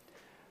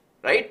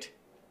 right?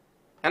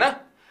 Hai na?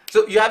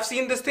 So you have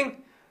seen this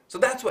thing. So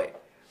that's why,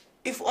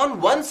 if on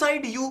one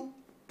side you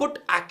put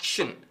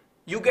action,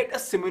 you get a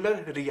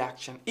similar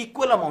reaction,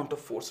 equal amount of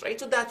force, right?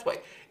 So that's why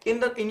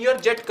in your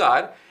jet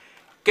car,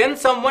 can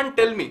someone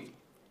tell me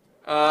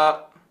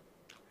how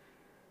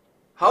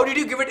How did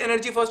you give it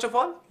energy first of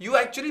all? You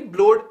actually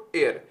blowed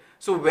air.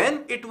 So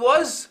when it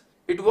was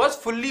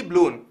fully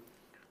blown,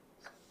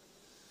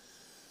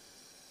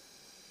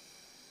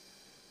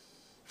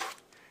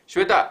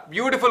 Shweta,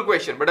 beautiful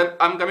question, but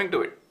I'm coming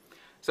to it.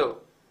 So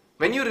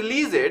when you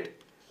release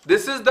it,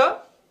 this is the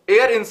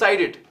air inside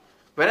it.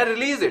 When I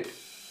release it,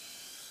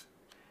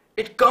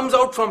 it comes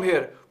out from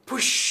here,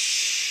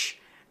 push,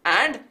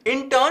 and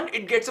in turn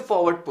it gets a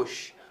forward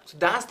push. So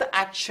that's the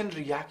action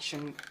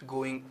reaction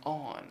going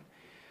on.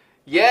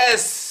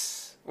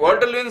 Yes,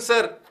 Walter Lewin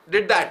sir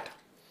did that.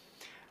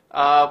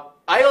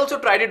 I also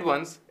tried it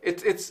once.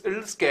 It's a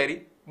little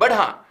scary, but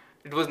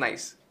it was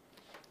nice.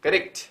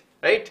 Correct,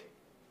 right?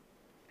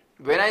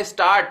 When I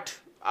start,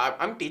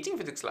 I'm teaching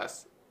physics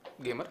class,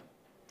 gamer.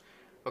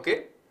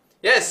 Okay?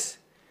 Yes.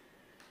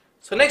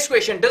 So next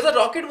question, does a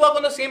rocket work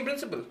on the same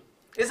principle?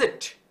 Is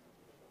it?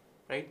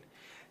 Right?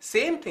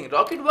 Same thing,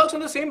 rocket works on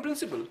the same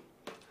principle.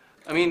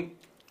 I mean,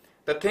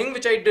 the thing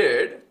which I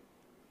did,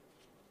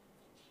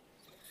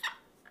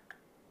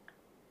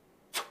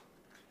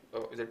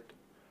 oh, is it?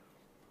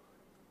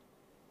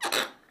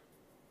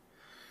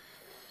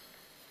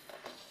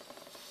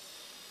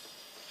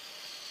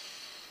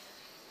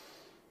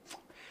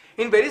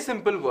 In very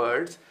simple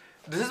words,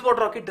 this is what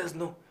rocket does.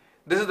 No,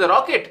 this is the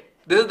rocket,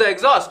 this is the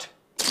exhaust.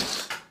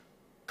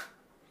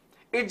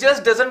 It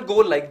just doesn't go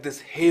like this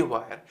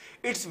haywire.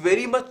 It's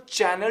very much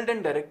channeled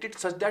and directed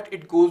such that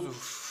it goes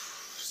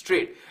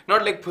straight,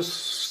 not like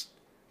push.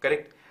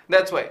 Correct?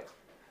 That's why.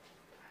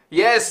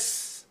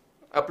 Yes,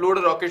 upload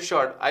a rocket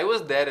shot. I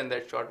was there in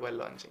that shot while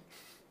launching.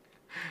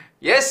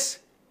 Yes,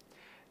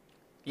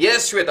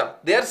 yes, Shweta,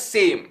 they are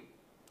same.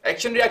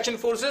 Action reaction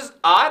forces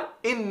are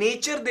in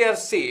nature they are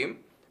same,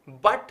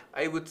 but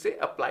I would say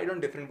applied on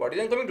different bodies.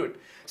 I'm coming to it.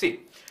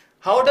 See,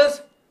 how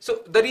does,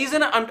 so the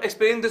reason I'm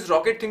explaining this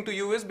rocket thing to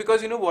you is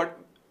because you know what,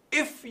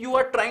 if you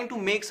are trying to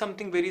make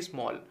something very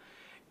small,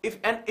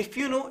 if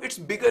you know its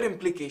bigger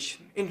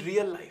implication in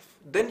real life,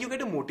 then you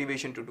get a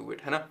motivation to do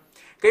it, है ना?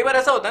 कई बार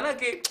ऐसा होता है ना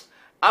कि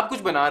आप कुछ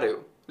बना रहे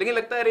हो, लेकिन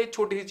लगता है अरे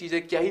छोटी सी चीज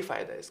है, क्या ही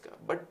फायदा है इसका,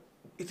 but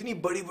इतनी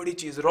बड़ी बड़ी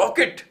चीज,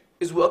 rocket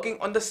is working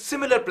on the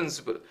similar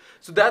principle.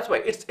 So that's why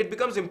it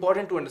becomes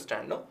important to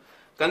understand, no?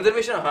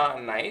 Conservation,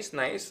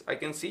 nice, I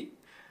can see.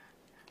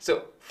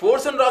 So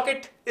force on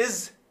rocket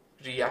is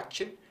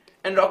reaction,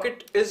 and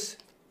rocket is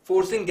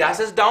forcing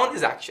gases down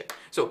is action.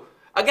 So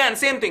again,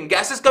 same thing,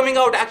 gases coming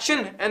out,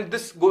 action, and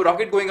this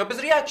rocket going up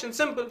is reaction,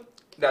 simple.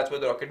 That's where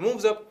the rocket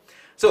moves up.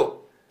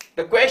 So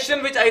the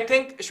question which I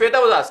think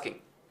Shweta was asking,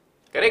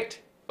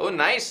 correct? Oh,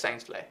 nice,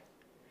 science fly.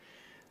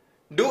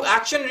 Do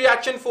action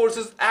reaction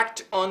forces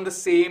act on the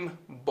same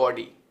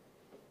body?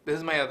 This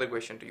is my other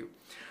question to you.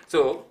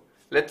 So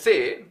let's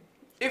say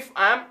if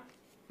I'm,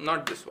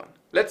 not this one,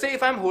 let's say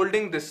if I'm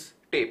holding this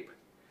tape,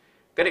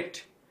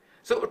 correct?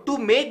 So to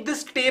make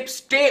this tape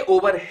stay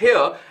over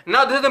here,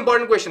 now this is the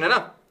important question, hai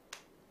na?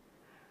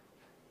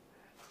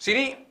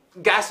 See,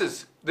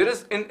 gases, there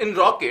is, in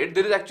rocket,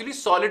 there is actually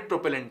solid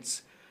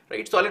propellants,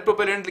 right? Solid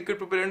propellant, liquid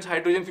propellants,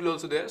 hydrogen fuel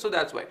also there, so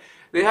that's why.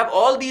 They have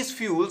all these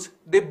fuels,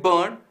 they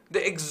burn,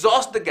 they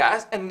exhaust the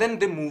gas, and then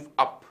they move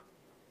up,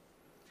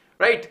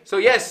 right? So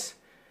yes,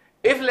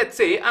 if let's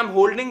say I'm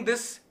holding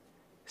this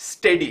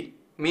steady,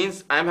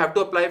 means I have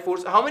to apply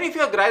force. How many of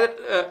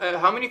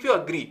you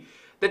agree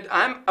that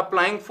I'm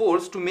applying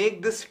force to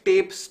make this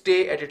tape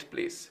stay at its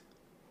place?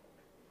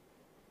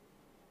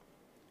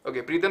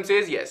 Okay, Preetham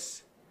says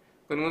yes.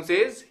 Gungun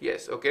says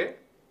yes. Okay.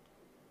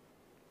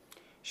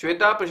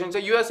 Shweta,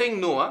 Prashansa, you are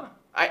saying no. Huh?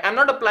 I'm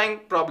not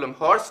applying problem.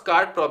 Horse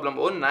cart problem.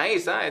 Oh,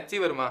 nice. Huh? H.C.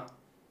 Verma.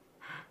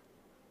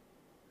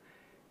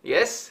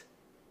 Yes.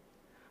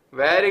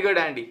 Very good,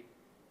 Andy.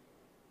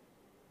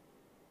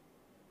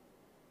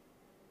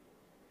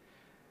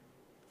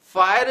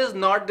 Fire is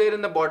not there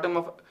in the bottom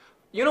of,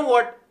 you know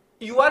what,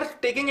 you are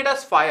taking it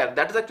as fire,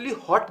 that is actually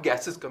hot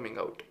gases coming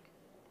out.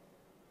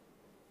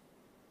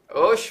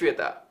 Oh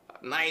Shweta,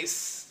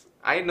 nice.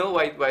 I know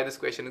why this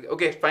question is,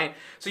 okay fine.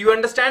 So you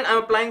understand I'm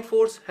applying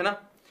force, hai na?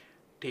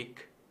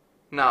 Take.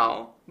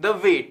 Now the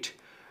weight,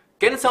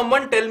 can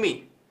someone tell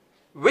me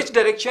which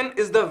direction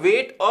is the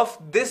weight of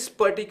this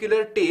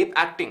particular tape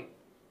acting?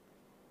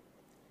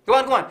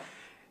 Come on.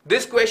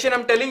 This question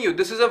I'm telling you,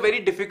 this is a very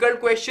difficult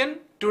question.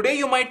 Today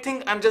you might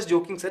think I'm just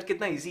joking, sir,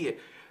 kitna easy hai.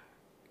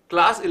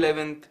 Class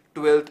 11th,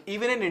 12th,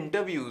 even in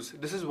interviews,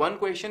 this is one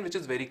question which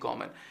is very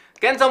common.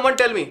 Can someone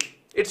tell me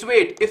its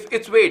weight? If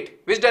its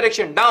weight, which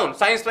direction? Down.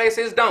 Science fly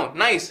says down.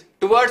 Nice.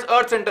 Towards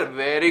earth center.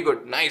 Very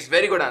good. Nice.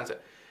 Very good answer.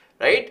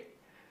 Right?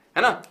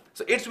 Hai na?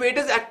 So its weight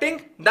is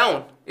acting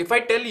down. If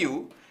I tell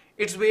you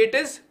its weight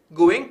is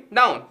going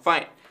down,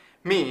 fine.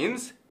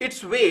 Means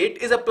its weight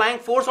is applying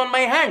force on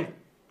my hand.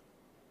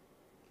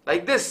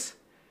 Like this.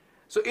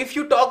 So if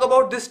you talk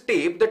about this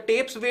tape, the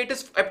tape's weight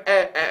is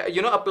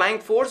applying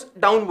force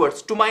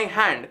downwards to my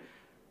hand,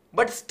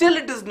 but still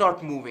it is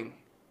not moving.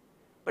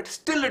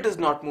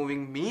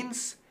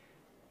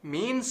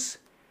 Means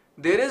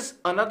there is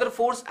another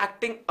force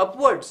acting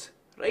upwards,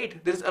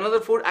 right? There is another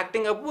force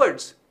acting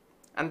upwards,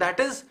 and that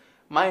is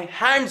my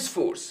hand's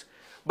force.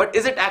 But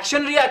is it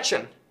action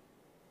reaction?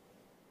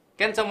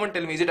 Can someone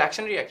tell me, is it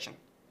action reaction?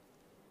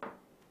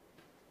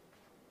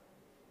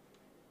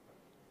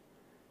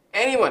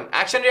 Anyone?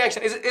 Action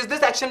reaction. Is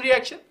this action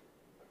reaction?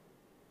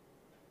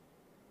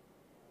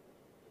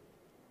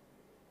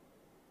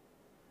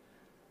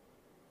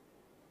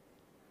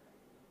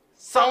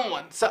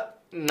 Someone.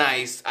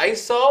 Nice. I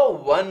saw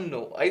one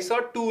no. I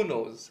saw two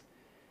no's.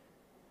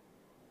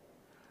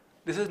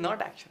 This is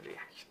not action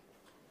reaction.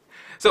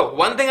 So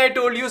one thing I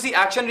told you, see,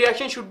 action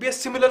reaction should be a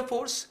similar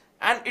force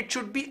and it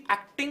should be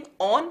acting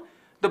on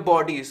the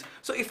bodies.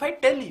 So if I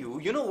tell you,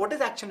 you know what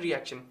is action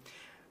reaction?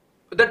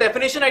 The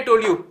definition I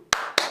told you.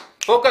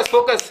 Focus,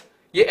 focus.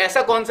 ये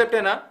ऐसा concept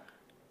है ना,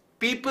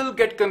 people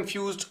get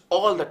confused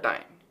all the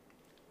time.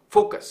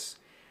 Focus.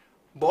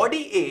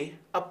 Body A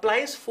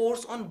applies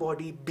force on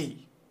body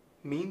B.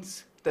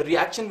 Means the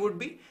reaction would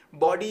be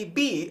body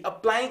B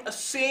applying a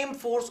same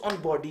force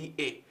on body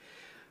A.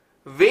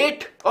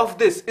 Weight of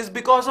this is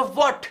because of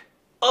what?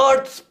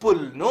 Earth's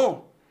pull.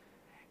 No.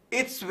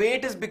 Its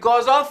weight is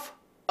because of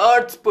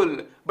Earth's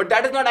pull. But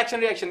that is not action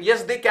reaction.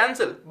 Yes, they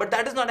cancel. But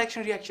that is not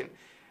action reaction.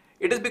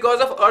 It is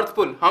because of Earth's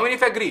pull. How many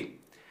of you agree?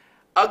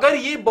 अगर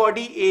ये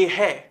body A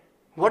है,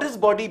 what is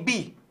body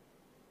B?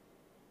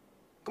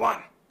 Come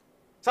on.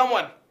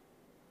 Someone.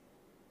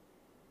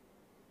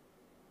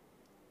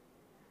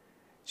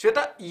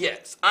 Shweta,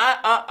 yes.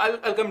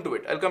 I'll come to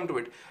it. I'll come to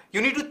it.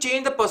 You need to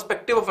change the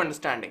perspective of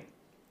understanding.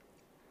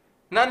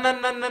 No.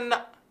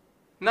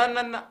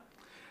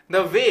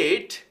 The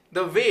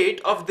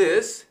weight of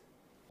this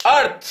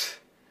Earth.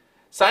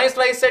 Science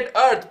Life said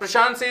Earth.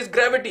 Prashant says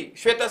gravity.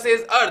 Shweta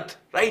says Earth.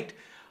 Right?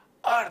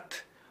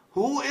 Earth.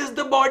 Who is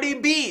the body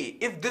B?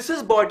 If this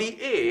is body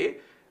A,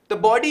 the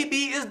body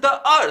B is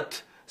the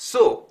Earth.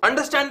 So,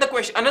 understand the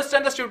question,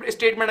 understand the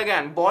statement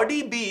again.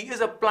 Body B is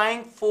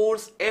applying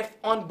force F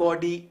on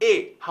body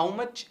A. How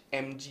much?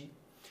 mg.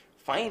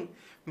 Fine.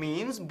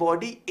 Means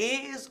body A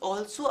is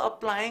also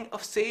applying a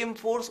same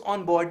force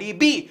on body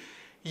B.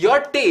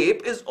 Your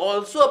tape is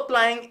also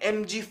applying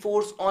mg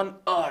force on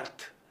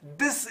Earth.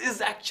 This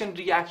is action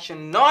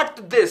reaction,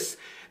 not this.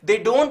 They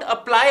don't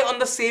apply on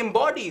the same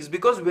bodies,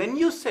 because when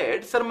you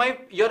said, sir,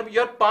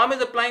 your palm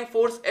is applying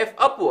force F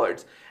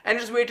upwards and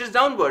its weight is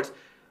downwards,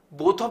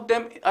 both of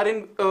them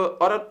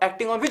are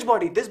acting on which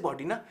body? This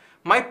body, na?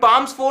 My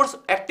palm's force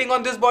acting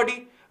on this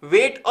body,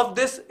 weight of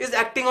this is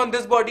acting on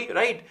this body,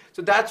 right?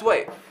 So that's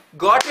why.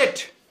 Got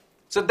it?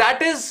 So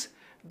that is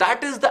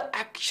the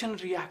action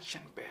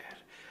reaction pair.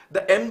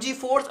 The mg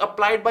force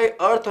applied by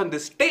Earth on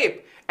this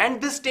tape, and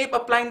this tape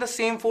applying the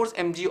same force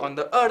mg on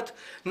the Earth.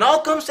 Now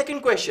comes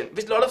second question,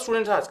 which a lot of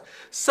students ask.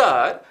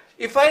 Sir,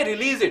 if I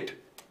release it,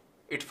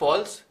 it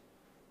falls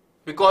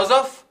because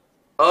of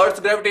Earth's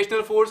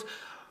gravitational force.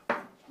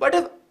 But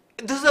if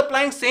this is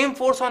applying same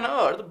force on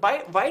Earth,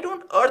 why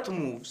don't Earth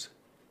moves?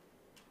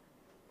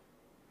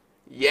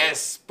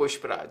 Yes,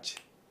 Pushparaj.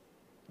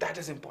 That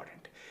is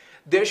important.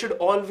 There should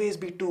always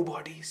be two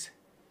bodies.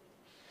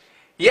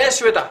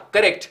 Yes, Shweta,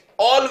 correct.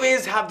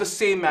 Always have the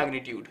same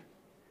magnitude.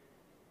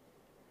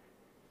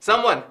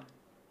 Someone?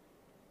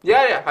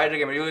 Yeah, Hydra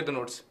Gamer, you get the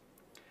notes.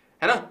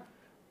 Hai na?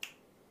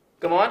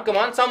 Come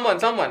on,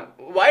 someone.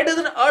 Why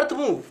doesn't Earth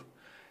move?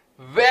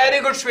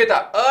 Very good,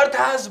 Shweta. Earth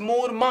has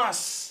more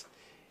mass.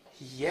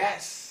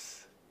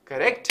 Yes,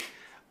 correct.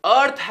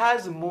 Earth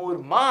has more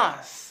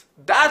mass.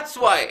 That's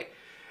why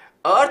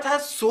Earth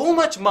has so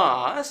much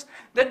mass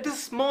that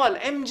this small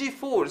mg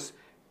force,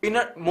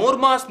 more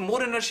mass,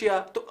 more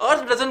inertia. So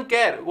Earth doesn't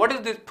care. What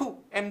is this? Pooh,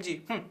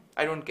 mg.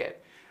 I don't care.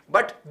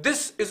 But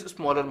this is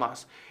smaller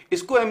mass.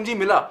 Isko mg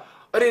mila.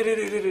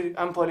 Arre,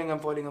 I'm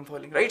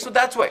falling. Right? So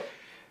that's why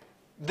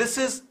this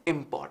is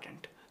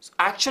important. So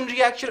action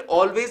reaction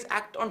always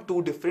act on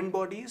two different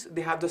bodies.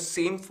 They have the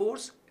same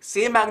force,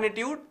 same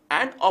magnitude,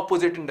 and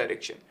opposite in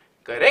direction.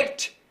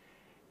 Correct?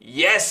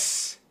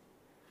 Yes.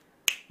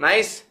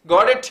 Nice.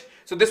 Got it.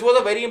 So this was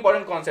a very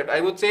important concept.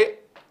 I would say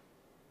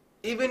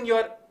even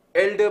your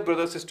elder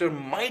brother, sister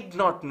might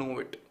not know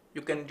it.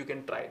 You can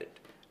try it.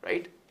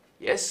 Right?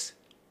 Yes.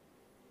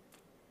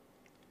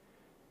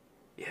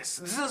 Yes.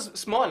 This is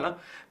small. Huh?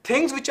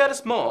 Things which are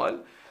small.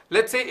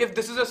 Let's say if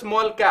this is a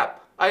small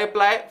cap, I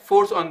apply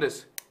force on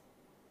this.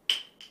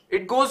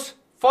 It goes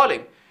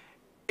falling.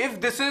 If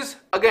this is,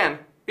 again,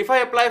 if I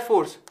apply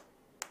force,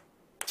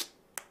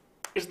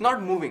 it's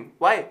not moving.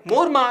 Why?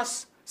 More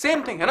mass.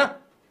 Same thing, hai na?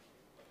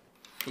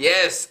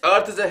 Yes,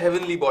 Earth is a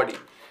heavenly body.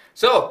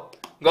 So,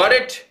 got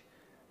it?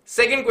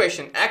 Second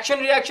question. Action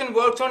reaction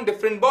works on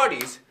different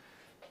bodies.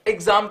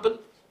 Example.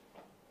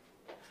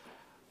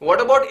 What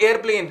about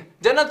airplane?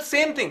 Janat,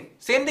 same thing.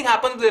 Same thing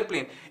happens with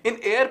airplane. In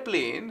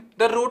airplane,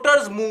 the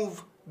rotors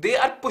move. They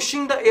are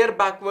pushing the air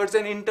backwards,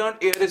 and in turn,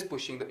 air is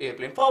pushing the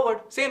airplane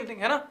forward. Same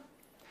thing, hai na?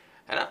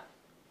 Hai na?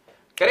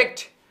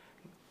 Correct?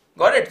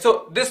 Got it?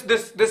 So this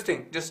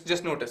thing,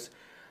 just notice.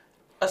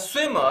 A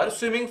swimmer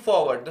swimming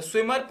forward. The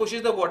swimmer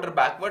pushes the water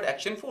backward,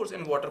 action force,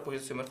 and water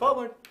pushes the swimmer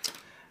forward.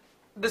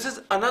 This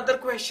is another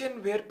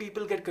question where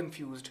people get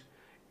confused.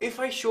 If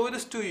I show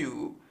this to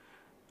you,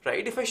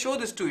 right? If I show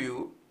this to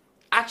you,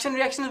 action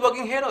reaction is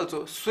working here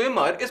also.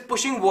 Swimmer is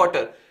pushing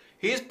water.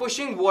 He is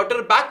pushing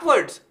water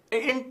backwards.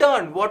 In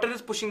turn, water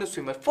is pushing the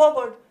swimmer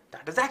forward.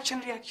 That is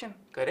action reaction,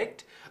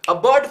 correct? A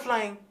bird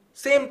flying,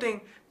 same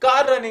thing.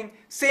 Car running,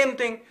 same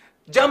thing.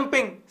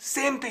 Jumping,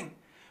 same thing.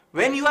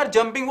 When you are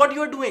jumping, what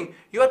you are doing?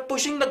 You are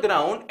pushing the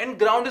ground and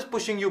ground is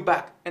pushing you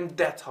back, and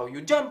that's how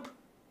you jump.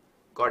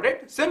 Got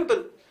it?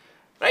 Simple,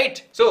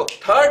 right? So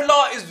third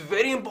law is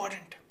very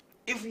important.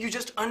 If you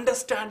just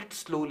understand it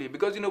slowly,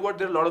 because you know what,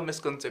 there are a lot of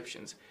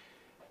misconceptions.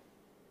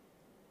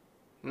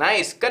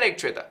 Nice,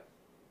 correct, Shweta.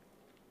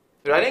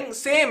 Running,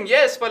 same,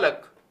 yes,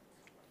 Palak.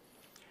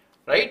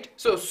 Right?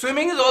 So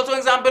swimming is also an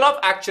example of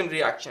action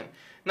reaction.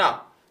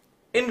 Now,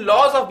 in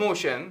laws of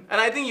motion,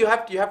 and I think you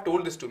have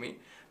told this to me,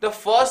 the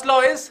first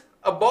law is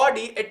a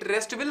body at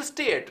rest will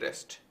stay at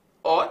rest,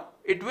 or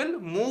it will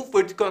move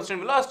with constant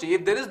velocity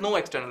if there is no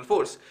external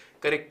force.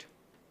 Correct?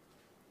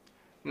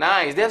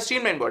 Nice, they have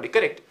streamlined body.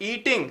 Correct.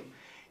 Eating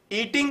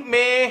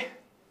may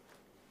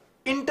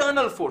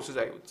internal forces,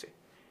 I would say.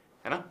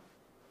 You know?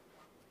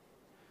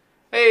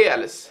 Hey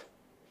Alice,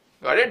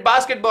 got it?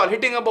 Basketball,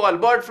 hitting a ball,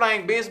 bird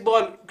flying,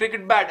 baseball,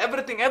 cricket bat,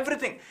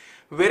 everything.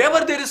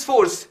 Wherever there is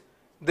force,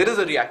 there is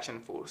a reaction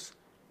force.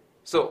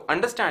 So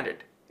understand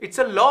it. It's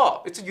a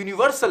law. It's a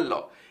universal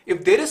law.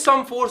 If there is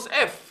some force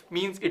F,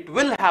 means it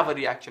will have a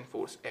reaction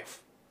force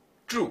F.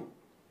 True.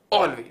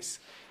 Always.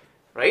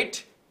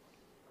 Right?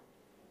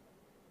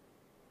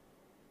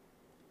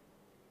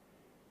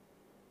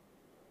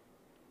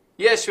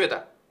 Yes,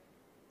 Shweta.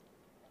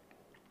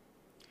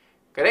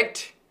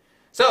 Correct.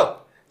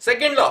 So,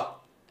 second law.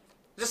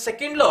 The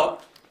second law,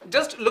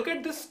 just look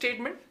at this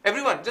statement.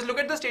 Everyone, just look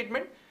at the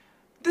statement.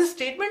 This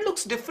statement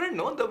looks different,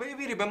 no? The way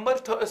we remember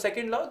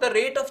second law, the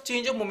rate of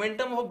change of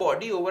momentum of a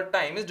body over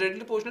time is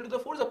directly proportional to the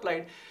force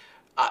applied.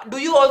 Do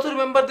you also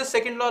remember this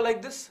second law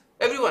like this?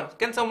 Everyone,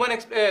 can someone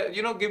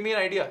give me an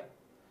idea?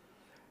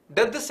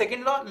 Does the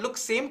second law look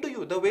same to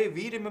you the way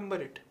we remember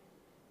it?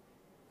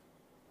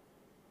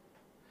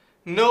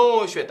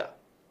 No, Shweta.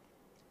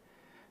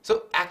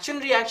 So action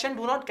reaction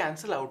do not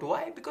cancel out.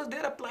 Why? Because they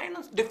are applied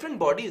on different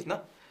bodies, na?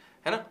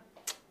 Hai na?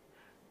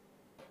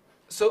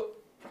 So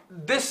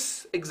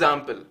this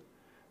example,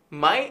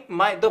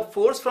 the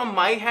force from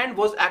my hand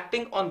was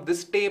acting on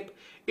this tape,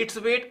 its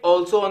weight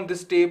also on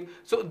this tape.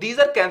 So these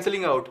are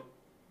cancelling out,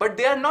 but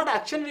they are not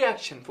action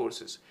reaction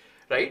forces,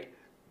 right?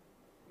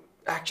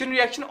 Action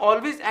reaction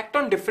always act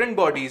on different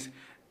bodies.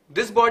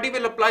 This body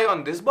will apply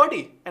on this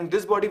body and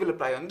this body will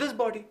apply on this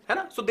body. Hai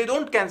na? So they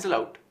don't cancel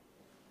out.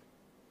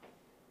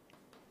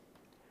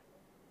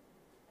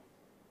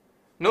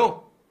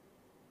 No.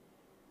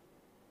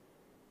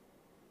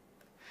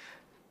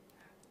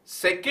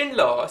 Second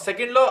law,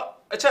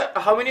 achha,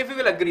 how many of you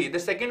will agree? The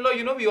second law,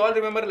 we all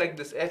remember like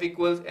this, F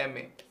equals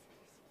ma.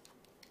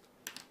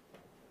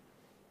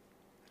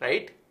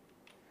 Right?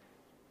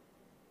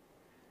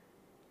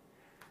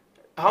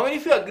 How many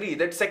of you agree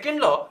that second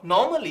law,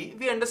 normally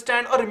we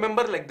understand or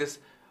remember like this,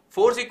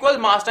 force equals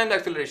mass times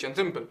acceleration,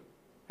 simple.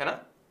 Hai na?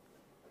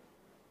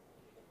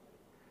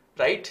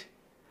 Right?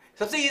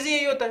 Sabse easy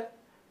yahi hota hai.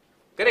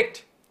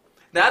 Correct?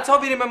 That's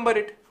how we remember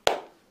it.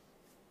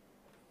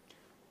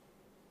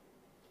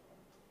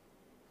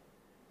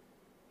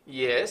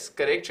 Yes,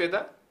 correct,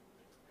 Shweta.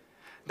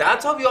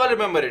 That's how we all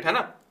remember it, hai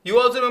na? You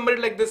also remember it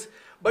like this.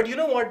 But you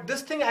know what?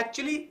 This thing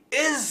actually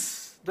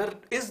is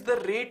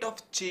the rate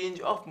of change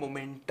of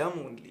momentum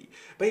only.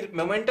 But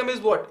momentum is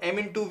what? M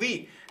into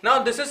V.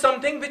 Now this is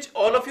something which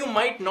all of you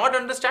might not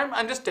understand.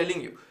 I'm just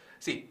telling you.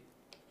 See,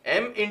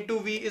 M into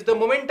V is the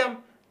momentum.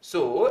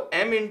 So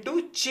M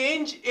into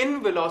change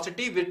in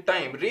velocity with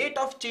time, rate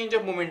of change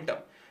of momentum.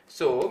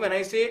 So when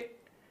I say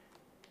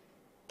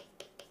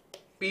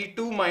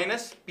P2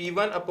 minus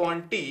P1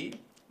 upon T,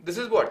 this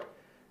is what?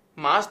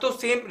 Mass to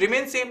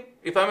remains same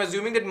if I'm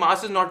assuming that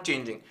mass is not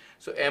changing.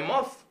 So M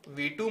of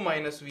V2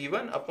 minus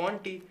V1 upon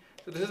T.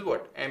 So this is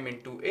what? M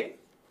into A.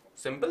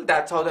 Simple.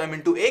 That's how the M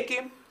into A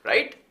came,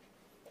 right?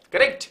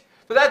 Correct.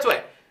 So that's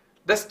why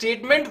the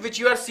statement which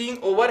you are seeing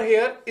over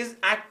here is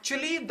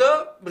actually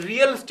the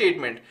real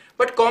statement.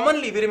 But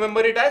commonly we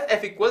remember it as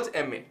F equals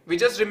ma. We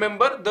just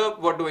remember the,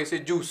 what do I say,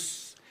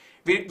 juice.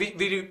 We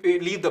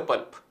leave the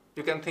pulp.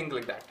 You can think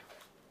like that.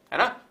 Hai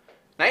na?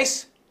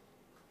 Nice.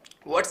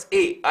 What's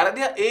A?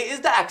 Aradhya, A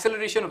is the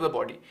acceleration of the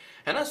body.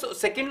 Hai na? So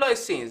second law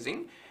is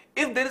saying,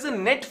 if there is a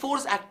net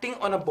force acting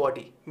on a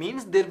body,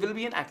 means there will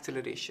be an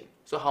acceleration.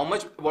 So how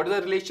much, what is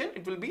the relation?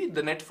 It will be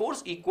the net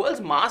force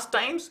equals mass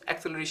times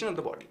acceleration of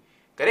the body.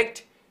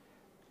 Correct?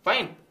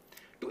 Fine.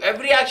 To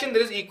every action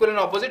there is equal and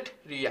opposite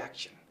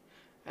reaction.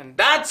 And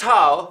that's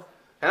how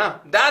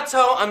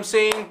I'm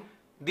saying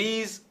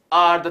these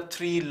are the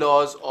three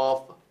laws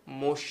of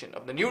motion,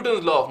 of the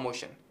Newton's law of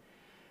motion.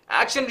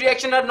 Action,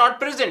 reaction are not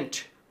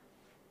present.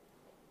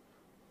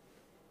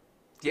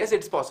 Yes,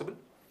 it's possible.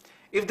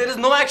 If there is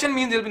no action,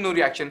 means there will be no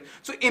reaction.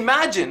 So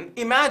imagine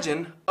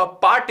a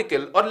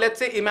particle, or let's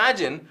say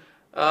imagine,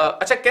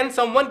 can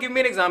someone give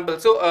me an example?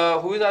 So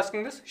who is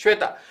asking this?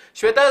 Shweta.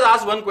 Shweta has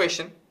asked one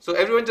question. So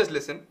everyone just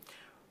listen.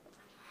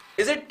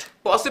 Is it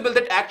possible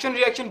that action,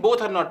 reaction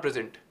both are not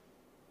present?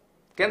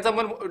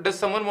 Does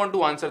someone want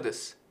to answer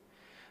this?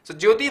 So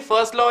Jyoti,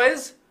 first law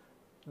is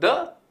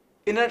the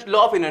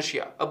law of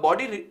inertia. A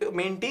body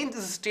maintains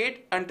this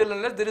state until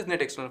unless there is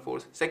net external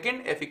force.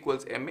 Second, F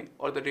equals ma,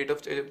 or the rate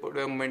of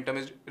momentum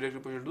is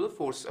proportional to the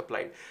force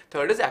applied.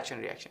 Third is action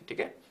reaction.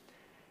 Okay?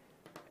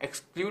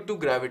 Exclude to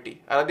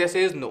gravity. Aradhya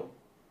says no.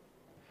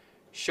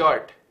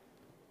 Short.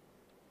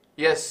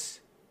 Yes.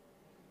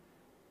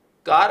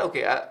 Car.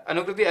 Okay.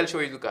 Anukriti, I'll show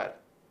you the car.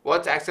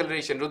 What's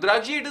acceleration?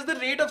 Rudrakshi, it is the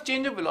rate of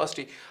change of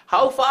velocity.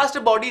 How fast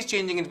a body is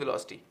changing in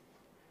velocity.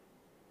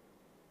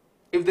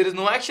 If there is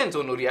no action,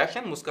 so no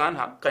reaction. Muskan,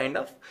 ha, kind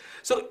of.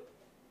 So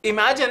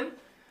imagine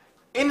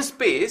in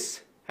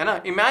space,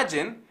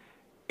 imagine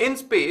in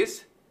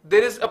space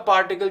there is a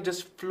particle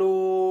just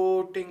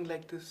floating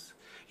like this.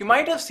 You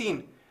might have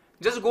seen.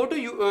 Just go to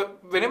you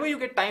whenever you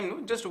get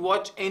time. Just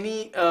watch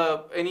any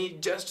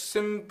just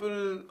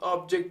simple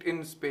object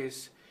in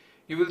space.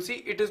 You will see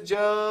it is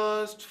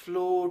just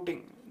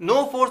floating.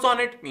 No force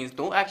on it means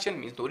no action,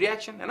 means no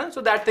reaction.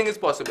 So that thing is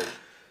possible.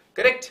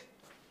 Correct?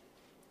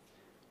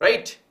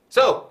 Right?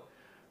 So,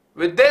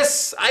 with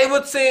this, I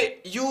would say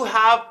you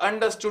have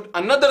understood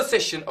another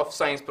session of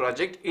science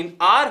project in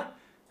our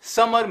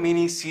summer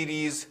mini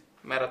series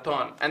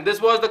marathon. And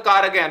this was the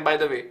car again, by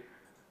the way.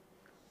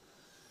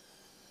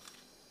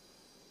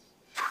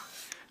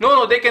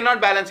 No, they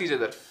cannot balance each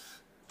other.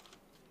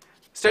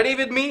 Study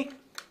with me,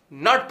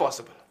 not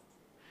possible.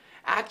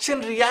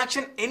 Action,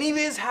 reaction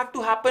anyways have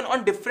to happen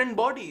on different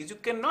bodies. You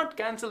cannot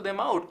cancel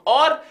them out,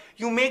 or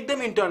you make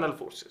them internal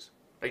forces.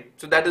 Right?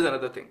 So that is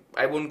another thing.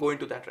 I won't go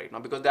into that right now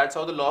because that's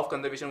how the law of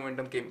conservation of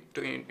momentum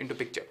came into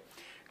picture.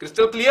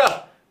 Crystal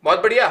clear?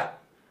 Bahut badhiya.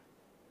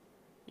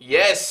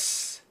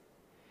 Yes.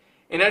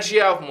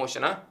 Inertia of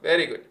motion. Huh?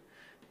 Very good.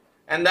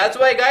 And that's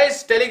why,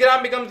 guys,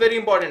 Telegram becomes very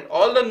important.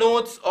 All the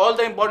notes, all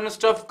the important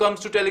stuff comes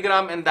to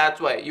Telegram, and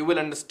that's why you will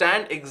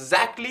understand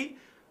exactly.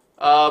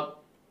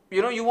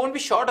 You won't be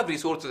short of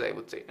resources, I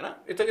would say.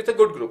 It's a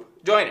good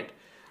group. Join it.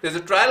 There's a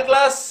trial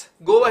class.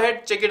 Go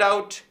ahead, check it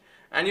out.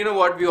 And you know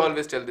what? We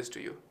always tell this to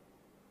you.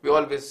 We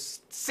always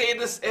say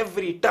this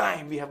every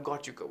time. We have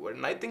got you covered.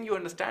 And I think you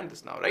understand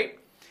this now, right?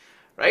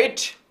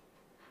 Right?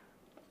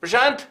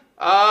 Prashant,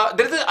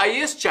 there is an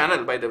IAS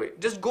channel, by the way.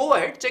 Just go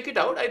ahead, check it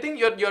out. I think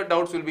your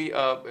doubts will be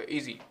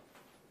easy.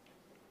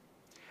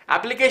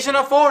 Application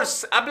of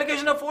force.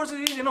 Application of force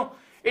is easy,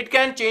 It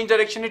can change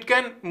direction. It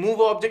can move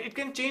object. It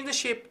can change the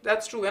shape.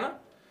 That's true,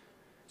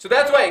 So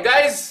that's why,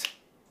 guys.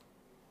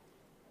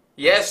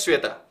 Yes,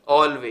 Shweta.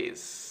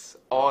 Always.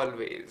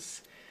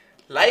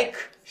 Like,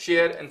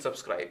 share and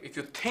subscribe. If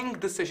you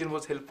think this session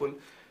was helpful,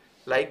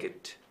 like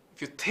it.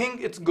 If you think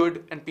it's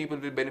good and people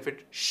will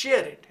benefit,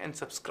 share it and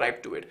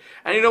subscribe to it.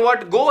 And you know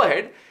what? Go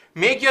ahead,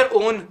 make your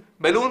own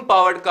balloon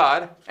powered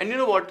car. And you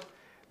know what?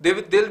 There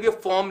will be a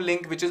form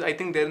link which is, I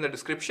think, there in the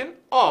description,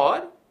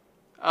 or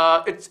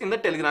it's in the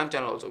Telegram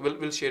channel also.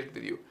 We'll share it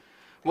with you.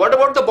 What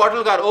about the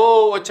bottle car?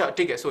 Oh, acha,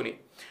 theek hai, Sony.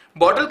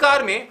 Bottle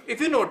car mein,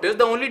 if you notice,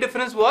 the only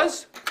difference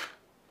was,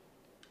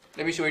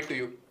 let me show it to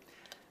you.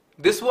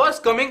 This was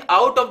coming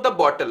out of the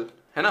bottle,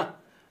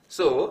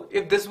 So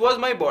if this was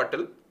my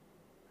bottle,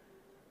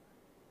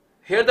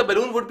 here the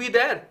balloon would be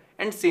there,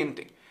 and same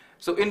thing.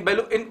 So in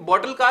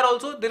bottle car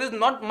also there is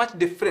not much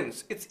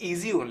difference. It's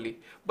easy only,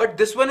 but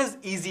this one is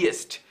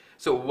easiest.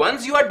 So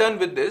once you are done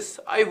with this,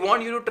 I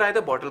want you to try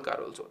the bottle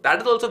car also. That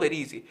is also very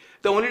easy.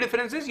 The only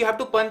difference is you have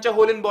to punch a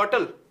hole in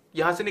bottle.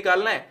 Yahan se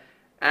nikalna hai,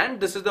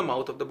 and this is the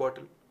mouth of the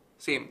bottle.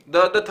 Same.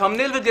 The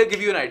thumbnail will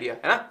give you an idea,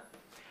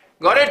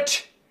 Got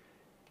it?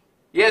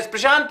 Yes,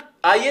 Prashant,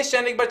 IAS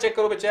channel एक बार check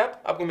करो बच्चे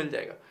आप, आपको मिल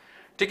जाएगा.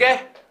 ठीक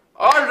है?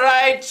 All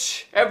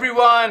right,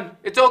 everyone,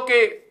 it's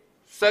okay,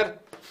 sir.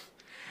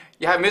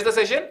 You have missed the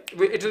session.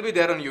 It will be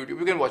there on YouTube.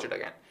 You can watch it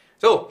again.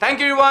 So, thank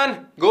you,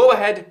 everyone. Go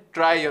ahead,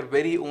 try your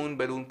very own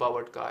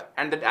balloon-powered car.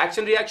 And that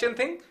action-reaction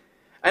thing.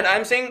 And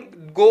I'm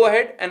saying, go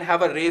ahead and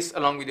have a race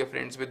along with your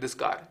friends with this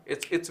car.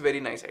 It's a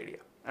very nice idea.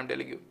 I'm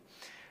telling you.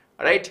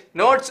 All right.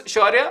 Notes,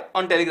 Shaurya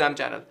on Telegram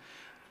channel.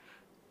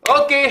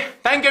 Okay,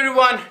 thank you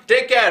everyone.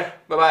 Take care.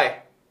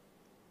 Bye-bye.